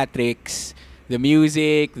the theatrics, the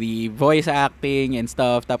music, the voice acting and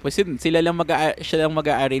stuff. Tapos yun, siya lang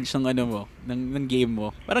mag-arrange ng ng game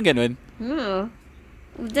mo. Parang ganun. Hmm.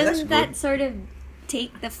 That's Doesn't that good. sort of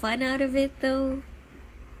take the fun out of it though?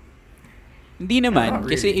 Hindi naman Not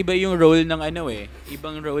kasi really. iba yung role ng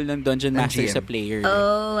ibang role ng Dungeon Ng Master GM. sa player.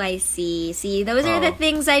 Oh, I see. See, those are the Oh.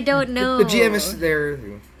 things I don't know. The GM is there.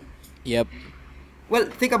 Yep. Well,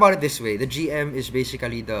 think about it this way. The GM is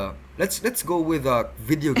basically the let's go with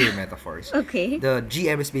video game metaphors. Okay. The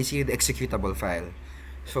GM is basically the executable file.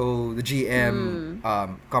 So the GM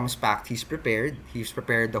comes back. He's prepared. He's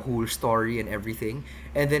prepared the whole story and everything,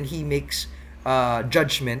 and then he makes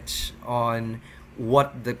judgments on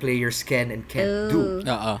what the players can and can't do.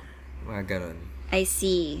 Mga ganon. I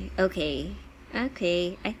see. Okay. I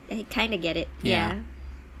kind of get it. Yeah.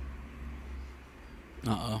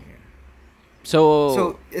 Yeah.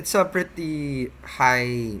 So it's a pretty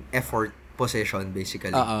high effort position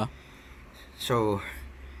basically. So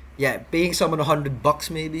yeah, paying someone $100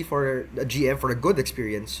 maybe for a GM for a good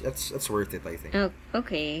experience, that's worth it, I think. Oh,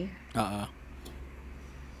 okay.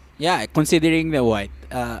 Yeah, considering the what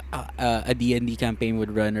a D&D campaign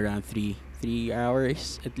would run around 3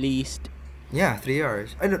 hours at least. Yeah, 3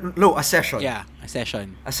 hours. No, a session. Yeah, a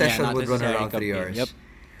session. A session not would run necessarily around 3 campaign. hours. Yep.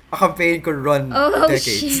 A campaign could run decades.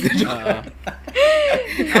 Shit.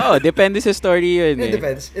 Depende sa story yun It eh.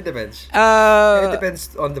 depends. It depends. Uh, It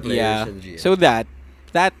depends on the players yeah. and the GM. So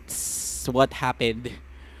that's what happened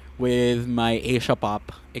with my Asia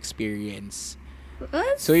Pop experience. Well,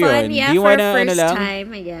 it's So fun. yun, Yeah, do you for wanna, first lang? time,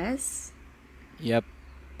 I guess. Yep.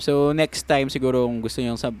 So next time siguro kung gusto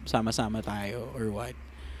nyo sama-sama tayo or what.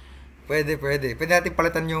 Pwede. Pwede natin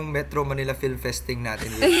palitan yung Metro Manila Film Festing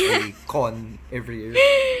natin with a con every year.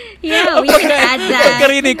 Yeah, we can add that.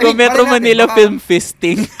 Pagkarinig ko, I mean, Metro pala natin, Manila baka- Film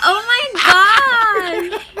Fisting. Oh my god!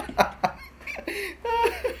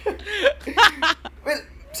 Well,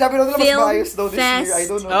 sabi nila mas Film maayos daw this year. I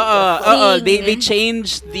don't know. Oo. They Thing.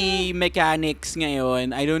 changed the mechanics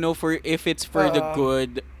ngayon. I don't know if it's for the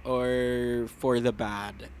good or for the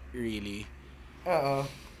bad, really.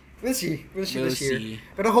 We'll see this We'll year. see.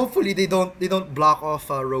 Pero hopefully they don't block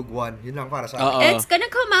off Rogue One. Yun lang para sa akin. Oo. It's gonna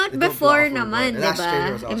come out They don't before block for naman, one. Last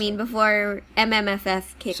trailer was diba? I mean, awesome. before MMFF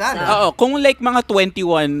kicks Sana. off. Oo, kung like mga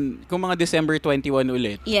 21, kung mga December 21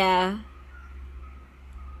 ulit. Yeah.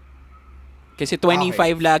 Kasi 25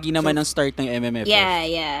 Okay. lagi naman So- ang start ng MMFF.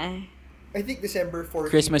 Yeah. I think December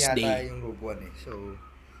 14 Christmas yata Day. yung Rogue One eh. So,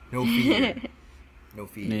 no fear. No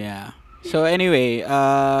fear. Yeah. So anyway,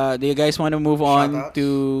 do you guys want to move on Shoutouts? to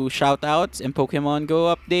shoutouts and Pokemon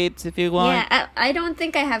Go updates if you want? Yeah, I don't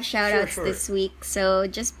think I have shoutouts Sure. this week, so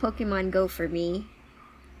just Pokemon Go for me.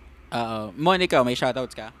 Monica, may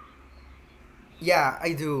shoutouts ka? Yeah,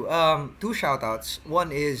 I do. 2 shoutouts.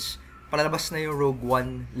 One is palalabas na yung Rogue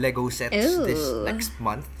One Lego sets this Ooh. next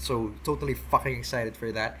month. So, totally fucking excited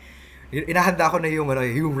for that. Inahanda ko na yung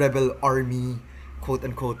Rebel Army,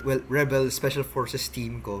 quote-unquote, Rebel Special Forces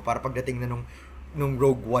team ko para pagdating na nung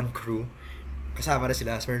Rogue One crew, kasama na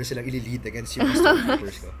sila. So, meron na silang ili-lead against yung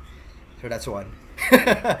Stormtroopers ko. So, that's one.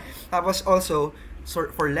 Tapos also,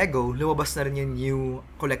 for Lego, lumabas na rin yung new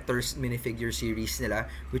collector's minifigure series nila,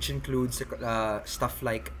 which includes stuff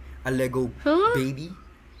like a Lego baby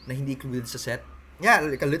na hindi included sa set. Yeah,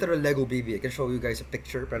 like a literal Lego baby. I can show you guys a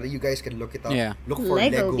picture, pero you guys can look it up. Yeah. Look for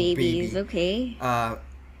Lego Lego babies, baby. okay.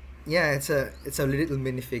 Yeah, it's a little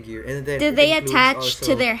minifigure, and then Do it they includes attach also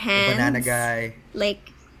to their a banana hands? guy.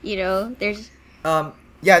 Like, there's...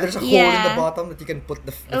 Yeah, there's a hole in the Yeah. bottom that you can put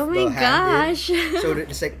the Oh my hand gosh. in. So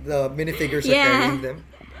it's like the minifigures are Yeah. carrying them.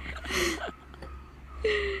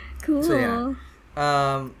 Cool. So yeah.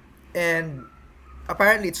 And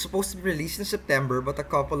apparently it's supposed to be released in September, but a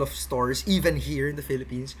couple of stores, even here in the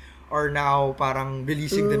Philippines, are now parang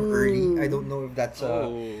releasing them early. I don't know if that's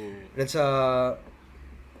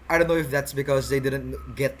I don't know if that's because they didn't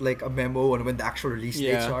get like a memo on when the actual release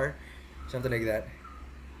dates Yeah. are. Something like that.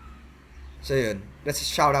 So yun, let's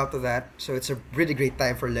shout out to that. So it's a really great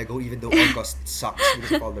time for Lego, even though August sucks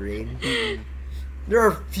because of all the rain. There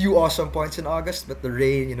are a few awesome points in August, but the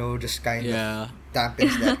rain, just kind Yeah. of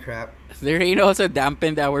dampens that crap. The rain also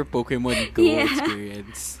dampened our Pokemon Go Yeah.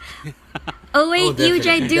 experience. Oh wait, Oh,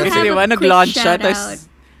 Yuja, I do definitely. have Kasi a diba, quick nag-launch siya, shout out. tas-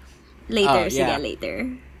 Later, Oh, yeah. sige, later.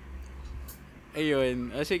 Ayun.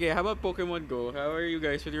 Sige, how about Pokemon Go? How are you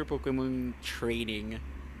guys with your Pokemon training?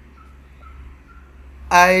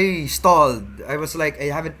 I stalled. I was like,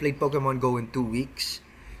 I haven't played Pokemon Go in 2 weeks.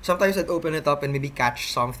 Sometimes I'd open it up and maybe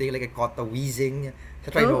catch something, like I caught a Weezing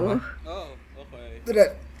sa Trinoma. Oh,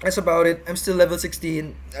 okay. That's about it. I'm still level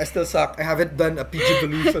 16. I still suck. I haven't done a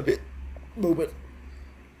Pidgeevolooth moment.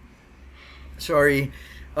 Sorry.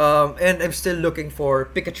 And I'm still looking for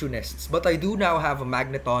Pikachu nests. But I do now have a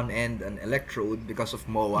Magneton and an Electrode because of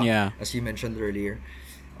MOA, Yeah. as you mentioned earlier.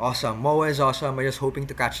 Awesome. MOA is awesome. I'm just hoping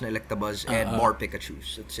to catch an Electabuzz and more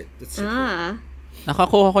Pikachus. That's it. Ah.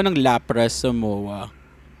 Nakakuha ko ng Lapras sa MOA.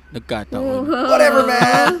 Nagkataon. Whatever,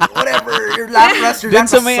 man. Whatever. You're Lapras, your Dun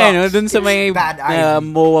sa Lapras may sucks. dun sa may It's bad ID.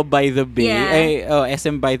 MOA by the Bay, Yeah.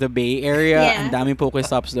 SM by the Bay area, Yeah. ang daming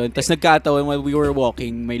Pokestops doon. Tapos nagkataon while we were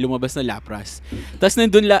walking, may lumabas na Lapras. Tapos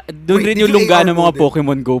dun Wait, rin did yung you lungga AR ng mga mode it?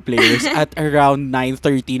 Pokemon Go players at around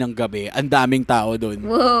 9:30 ng gabi. Ang daming tao doon.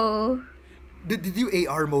 Whoa. Did you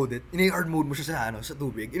AR mode it? In AR mode mo siya sa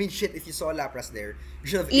tubig. I mean, shit, if you saw Lapras there, you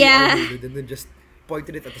should have Yeah. AR moded and then just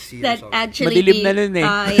pointed it at the sea or That something. actually Madilim be, na nun eh.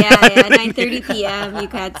 yeah, 9:30 p.m. You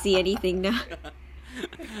can't see anything now.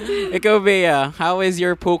 Ikaw, Bea, how is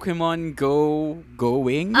your Pokemon Go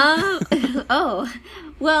going? Oh,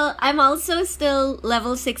 well, I'm also still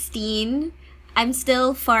level 16. I'm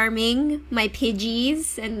still farming my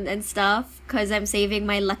Pidgeys and stuff because I'm saving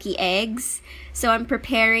my lucky eggs. So I'm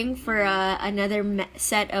preparing for another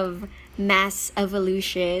set of mass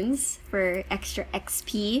evolutions for extra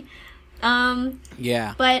XP.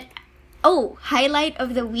 Yeah. But, highlight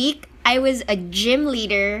of the week, I was a gym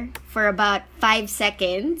leader for about 5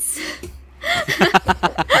 seconds.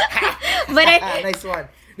 But Nice one.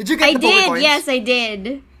 Did you get I the did, Pokecoins? yes, I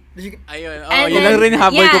did. Did you get... Ayun. And Yun lang rin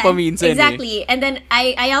habol ko pa minsan exactly. And then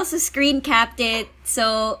I also screen capped it,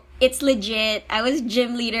 so it's legit. I was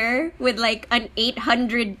gym leader with like an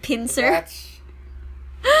 800 pincer. That's...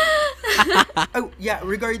 Oh, yeah,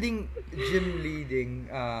 regarding gym leading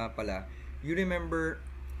pala, you remember,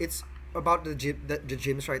 it's about the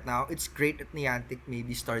gyms right now. It's great that Niantic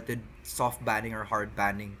maybe started soft banning or hard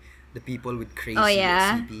banning the people with crazy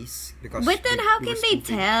CPs. Because But then how can were they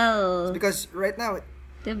spoofing. tell? Because right now,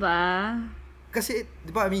 Diba? kasi,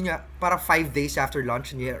 di ba, I mean nga, para 5 days after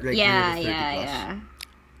launch, and you like, Yeah, you're 30 yeah, plus. yeah.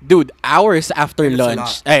 Dude, hours after That's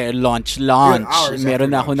a launch. lot. Launch. hours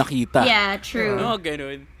Meron after na ako launch. nakita. Yeah, true. Oh,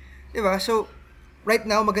 ganun. Diba? So, right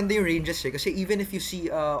now, maganda yung ranges eh. Kasi even if you see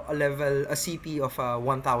a CP of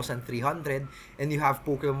 1,300 and you have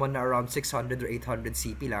Pokemon na around 600 or 800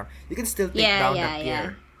 CP lang, you can still take down that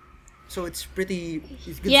tier. So, it's pretty...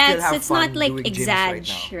 You can Yeah, still have it's fun not like doing gyms exag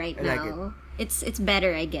right right now. I like it. now. It's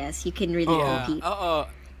better, I guess. You can really compete. Oo.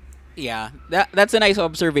 Yeah. That's a nice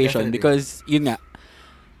observation Definitely. because, yun nga,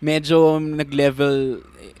 medyo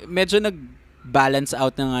nag-balance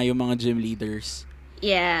out na nga yung mga gym leaders.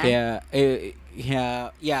 Yeah.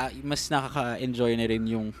 Kaya, mas nakaka-enjoy na rin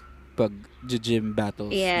yung pag-gym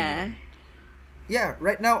battles. Yeah. Yeah,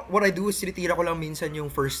 right now, what I do is tinitira ko lang minsan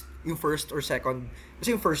yung first or second,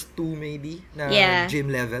 kasi yung first 2 maybe na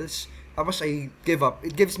gym levels. Tapos I give up.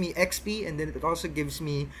 It gives me XP and then it also gives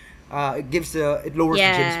me it lowers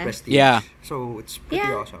the gym's prestige. Yeah. So it's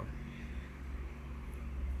pretty awesome.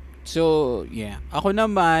 So, yeah. Ako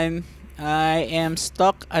naman, I am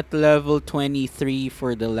stuck at level 23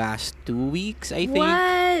 for the last 2 weeks, I think.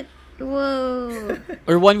 What? Whoa.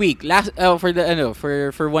 Or 1 week.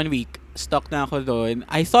 For 1 week, stuck na ako doon.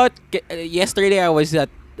 I thought yesterday I was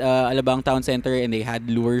at Alabang Town Center and they had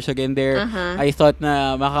lures again there. I thought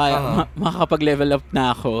na makakapag-level up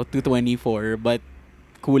na ako to 24 but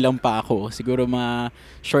kulang pa ako. Siguro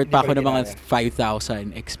short pa ako ng mga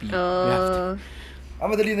 5,000 XP.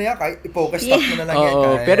 Madali na yan. Kahit i-focus stop mo na lang yan.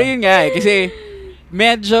 Oo, pero yun nga kasi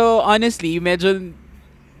honestly,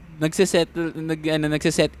 nagsiset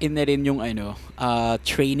in na rin yung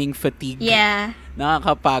training fatigue. Yeah.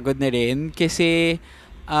 Nakakapagod na rin kasi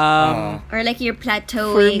or like you're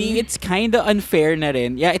plateauing. for me, it's kind of unfair na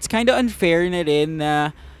rin. Yeah, it's kind of unfair na rin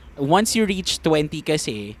na once you reach 20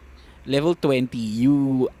 kasi, level 20,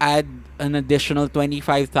 you add an additional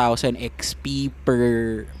 25,000 XP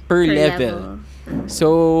per level.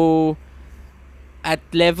 So, at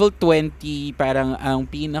level 20, parang ang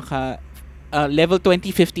pinaka level 20,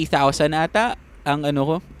 50,000 ata ang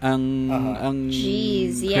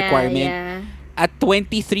Jeez, requirement. Yeah. At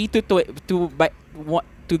 23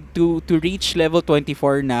 to reach level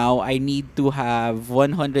 24 now, I need to have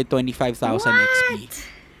 125,000 XP.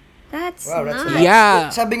 That's Wow, that's nice. a lot. Yeah.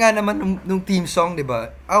 Sabi nga naman nung theme song, di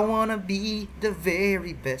ba? I wanna be the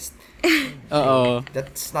very best. Oo.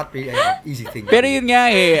 That's not really an easy thing. Pero yun nga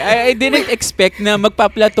I didn't expect na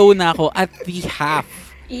magpa-plateau na ako at the half.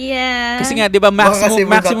 Yeah. Kasi nga, di ba, Baka kasi we're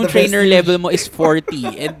not maximum the trainer best level mo is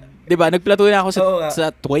 40. And, di ba, nagplateau na ako Oo nga. sa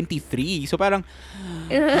 23. So, parang,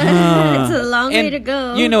 it's a long way and, to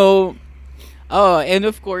go. you know, and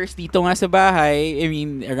of course, dito nga sa bahay, I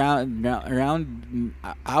mean, around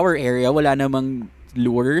our area, wala namang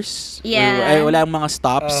lures. Yeah. Wala mga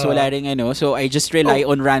stops, wala ring So, I just rely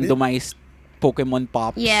on randomized Pokemon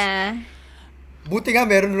pops. Yeah. Buti nga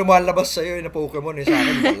meron lumalabas sa'yo na Pokemon sa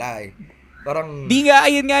akin wala eh. Parang Di nga,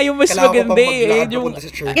 ayun nga yung mas kailangan ko maganda pang eh. maglakad Ayun yung, papunta sa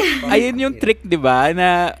church. ayun yung trick, di ba?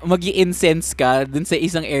 Na mag-i-incense ka dun sa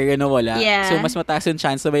isang area na wala. Yeah. So, mas mataas yung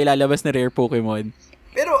chance na may lalabas na rare Pokemon.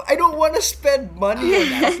 Pero I don't want to spend money on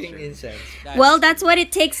fucking incense. Well, that's what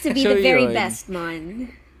it takes to be So the very yun. best,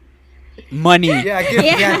 Mon. Money. Yeah, give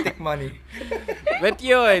Yeah. Niantic money. But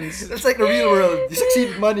yun. That's like the real world. You succeed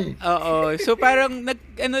with money. Oo. So parang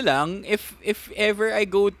ano lang, if ever I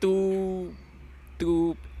go to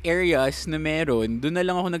areas na meron, doon na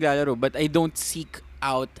lang ako naglalaro, but I don't seek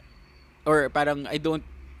out or parang I don't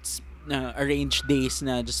arrange days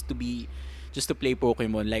na just to play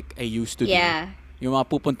Pokemon like I used to do. Yeah. Yung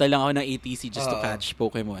mga pupunta lang ako ng ATC just to Oo. catch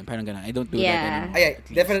Pokemon. Parang ganun. I don't do Yeah. that anymore. Ay, at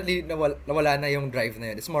least. definitely nawala na yung drive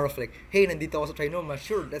na yun. It's more of like, hey, nandito ako sa Trinoma.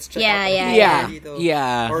 Sure, let's check Yeah, out. yeah, the yeah. dito.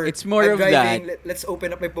 Yeah. Or, It's more I'm of driving, that. Let's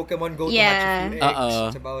open up my Pokemon Go to Yeah. hatch a few eggs.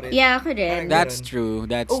 That's about it. Yeah, ako din. That's true.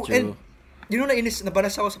 That's Oh, true. and you know,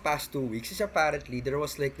 nabanas ako sa past 2 weeks is apparently there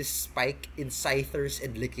was like this spike in Scythers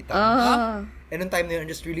and Lickitung. Oh. And nung time na yun,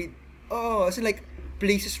 just really, as in like,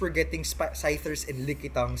 places were getting Scythers and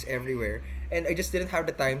Lickitungs everywhere. And I just didn't have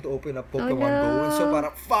the time to open up Pokemon no. Go. And so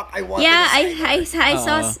parang, fuck, I wanted Yeah, a Scyther. I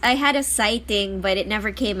saw I had a sighting, but it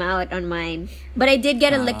never came out on mine. But I did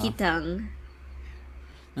get a Lickitung.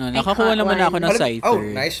 Nakakuha caught naman one. ako ng Scyther. Oh,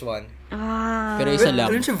 nice one. Ah. Pero isa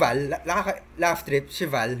lang. Yun si Val, laugh trip, si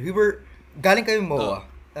Val, galing kami MOA.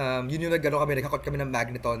 Yun yung kami, nagkakot kami ng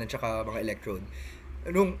Magneton at saka mga Electrode.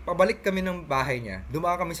 Nung pabalik kami ng bahay niya,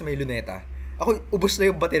 dumaan kami sa may Luneta. Ako, ubos na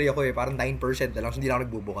yung baterya ko parang 9% na lang, so hindi na ako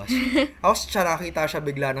nagbubukas. Ako siya nakita siya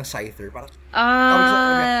bigla ng Scyther. Parang,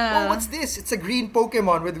 oh, what's this? It's a green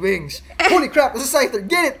Pokemon with wings. Holy crap, it's a Scyther.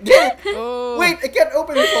 Get it! Oh. Wait, I can't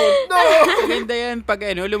open the phone. No! Maganda yan pag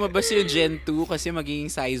lumabas yung Gen 2 kasi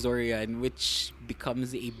magiging Scizor yan, which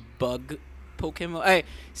becomes a bug Pokemon. Ay,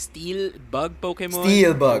 Steel Bug Pokemon.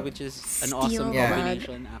 Steel Bug. Which is an Steel awesome Bug.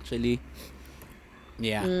 combination, actually.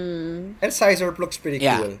 Yeah. And Scizor looks pretty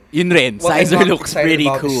Yeah. cool. Yun rin. What I'm Scizor not looks excited pretty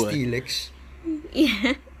about is cool. Steelix.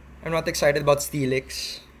 Yeah. I'm not excited about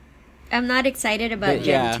Steelix. I'm not excited about But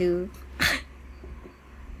yeah. Gen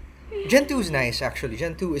 2. Gen 2 is nice actually.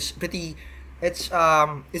 Gen 2 is pretty. It's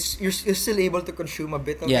you're still able to consume a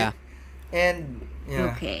bit of Yeah. it. And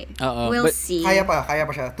yeah. Okay. Oo, We'll but see. Kaya pa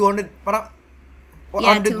siya. 200 parang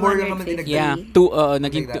Yeah, 100 more lang naman 250. dinagdag. Yeah.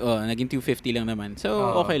 Like Naging 250 lang naman. So,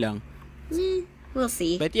 Oo. okay lang. We'll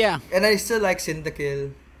see. But yeah. And I still like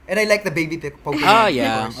Cyndaquil. And I like the baby Pokemon. Ah, of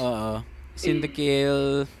yeah. course. Oo.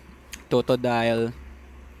 Cyndaquil, Totodile.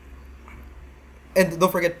 And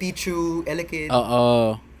don't forget Pichu, Elekid,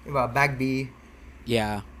 Oo. diba? Bagby.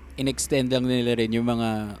 Yeah. In-extend lang nila rin yung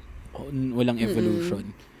mga walang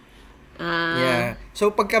evolution. Yeah.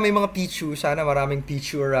 So pagka may mga Pichu, sana maraming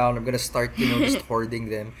Pichu around. I'm gonna start, just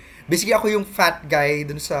hoarding them. Basically, ako yung fat guy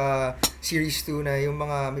dun sa Series 2 na yung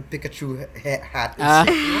mga may Pikachu hat. Ah.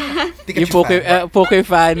 Pikachu Yung fan.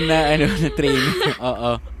 Pokefan na na train.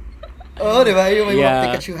 Oo. Oo, di ba? Yung may mga Yeah.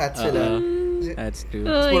 Pikachu hat sila. That's true.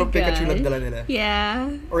 Oh Puro my Pikachu God. lang dala nila.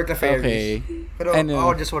 Yeah. Or Clefairies. Okay. Pero Ano?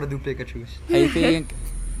 ako just wanna do Pikachus. I think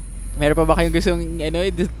meron pa ba kayong gustong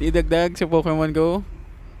idagdag sa Pokemon Go?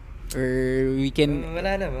 Or we can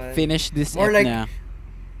Wala naman. finish this More ep like, na?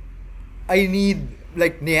 I need,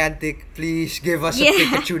 like, Niantic, please give us Yeah. a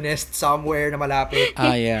Pikachu nest somewhere na malapit.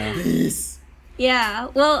 Ah, yeah. Please. Yeah.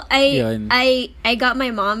 Well, Yun. I got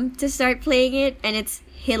my mom to start playing it, and it's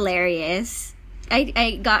hilarious.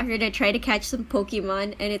 I got her to try to catch some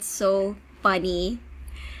Pokemon, and it's so funny.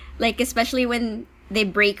 Like, especially when they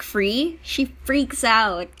break free, she freaks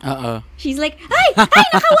out. Oo. She's like, "Ay! Ay!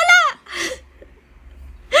 Nakawala!"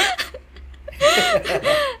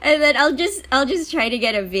 And then I'll just try to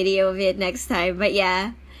get a video of it next time. But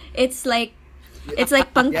yeah, it's like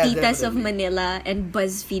Pangtitas of definitely. Manila and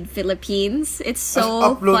BuzzFeed Philippines. It's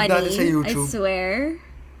so Upload funny. natin sa YouTube. I swear.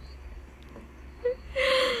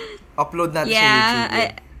 Upload natin Yeah, sa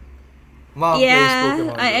YouTube. Mom plays Yeah,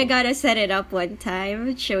 Pokemon I Go. gotta set it up one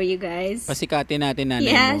time. Show you guys. Pasikatin natin nanay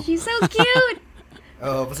Yeah, mo. she's so cute.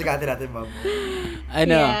 Oo, pasikatin natin, ma'am.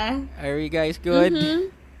 Ano? Yeah. Are we guys good? Mhm.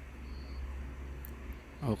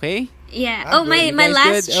 Okay? Yeah. I'm Oh, my good. my You guys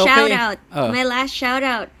last good? Okay. shout out. Oh. My last shout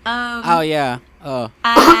out. Oh, yeah. Oh.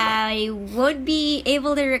 I won't be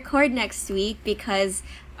able to record next week because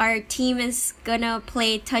our team is gonna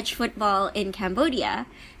play touch football in Cambodia.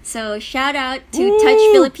 So shout out to Touch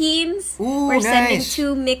Philippines. Ooh, We're sending nice.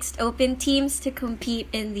 2 mixed open teams to compete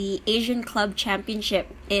in the Asian Club Championship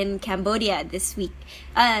in Cambodia this week.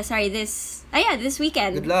 This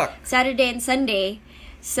weekend. Good luck. Saturday and Sunday.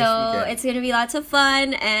 So weekend. it's gonna be lots of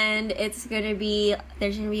fun, and there's gonna be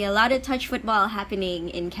a lot of touch football happening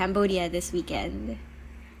in Cambodia this weekend.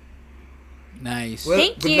 Nice. Well,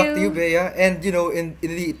 Thank good luck to you, you. Bea. And, in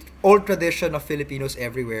the old tradition of Filipinos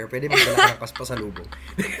everywhere, pwede magdala ka ng pasalubong.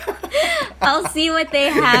 I'll see what they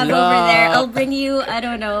have Good over there. luck. I'll bring you, I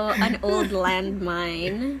don't know, an old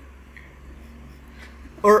landmine.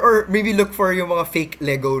 Or maybe look for yung mga fake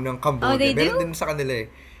Lego ng Cambodia. Oh, they Meron do? din sa kanila eh.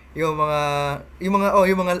 Yung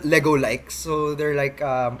mga Lego likes. So they're like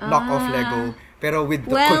knockoff Lego pero with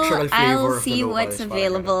the cultural Well, flavor I'll of the see locals. what's parang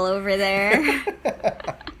available over there.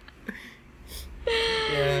 ganun.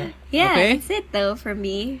 Yeah. Yeah, Okay. that's it though for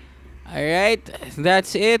me. All right,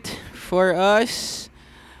 that's it for us.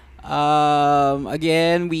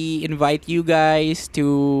 Again, we invite you guys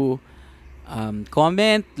to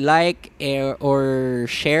comment, like, or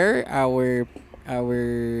share our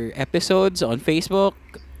episodes on Facebook,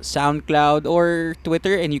 SoundCloud, or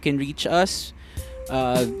Twitter, and you can reach us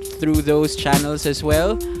through those channels as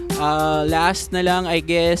well. Last na lang, I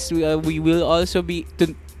guess we will also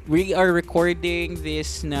we are recording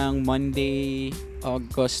this ng Monday,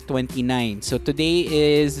 August 29. So today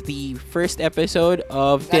is the first episode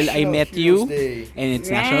of Till I National Met Heroes You. Day. And it's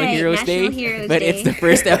National Right, Heroes National Day. Heroes But Day. it's the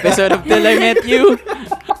first episode of Till I Met You.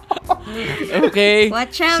 Okay.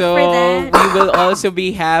 Watch out so for that. we will also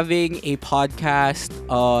be having a podcast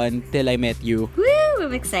on Till I Met You. Woo!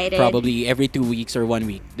 I'm excited. Probably every 2 weeks or 1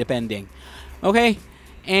 week, depending. Okay.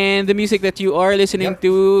 And the music that you are listening Yep.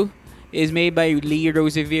 to is made by Lee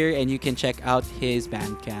Rosevere, and you can check out his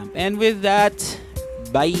Bandcamp. And with that,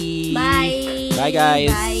 bye. Bye. Bye,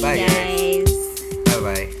 guys. Bye, Bye, guys. guys.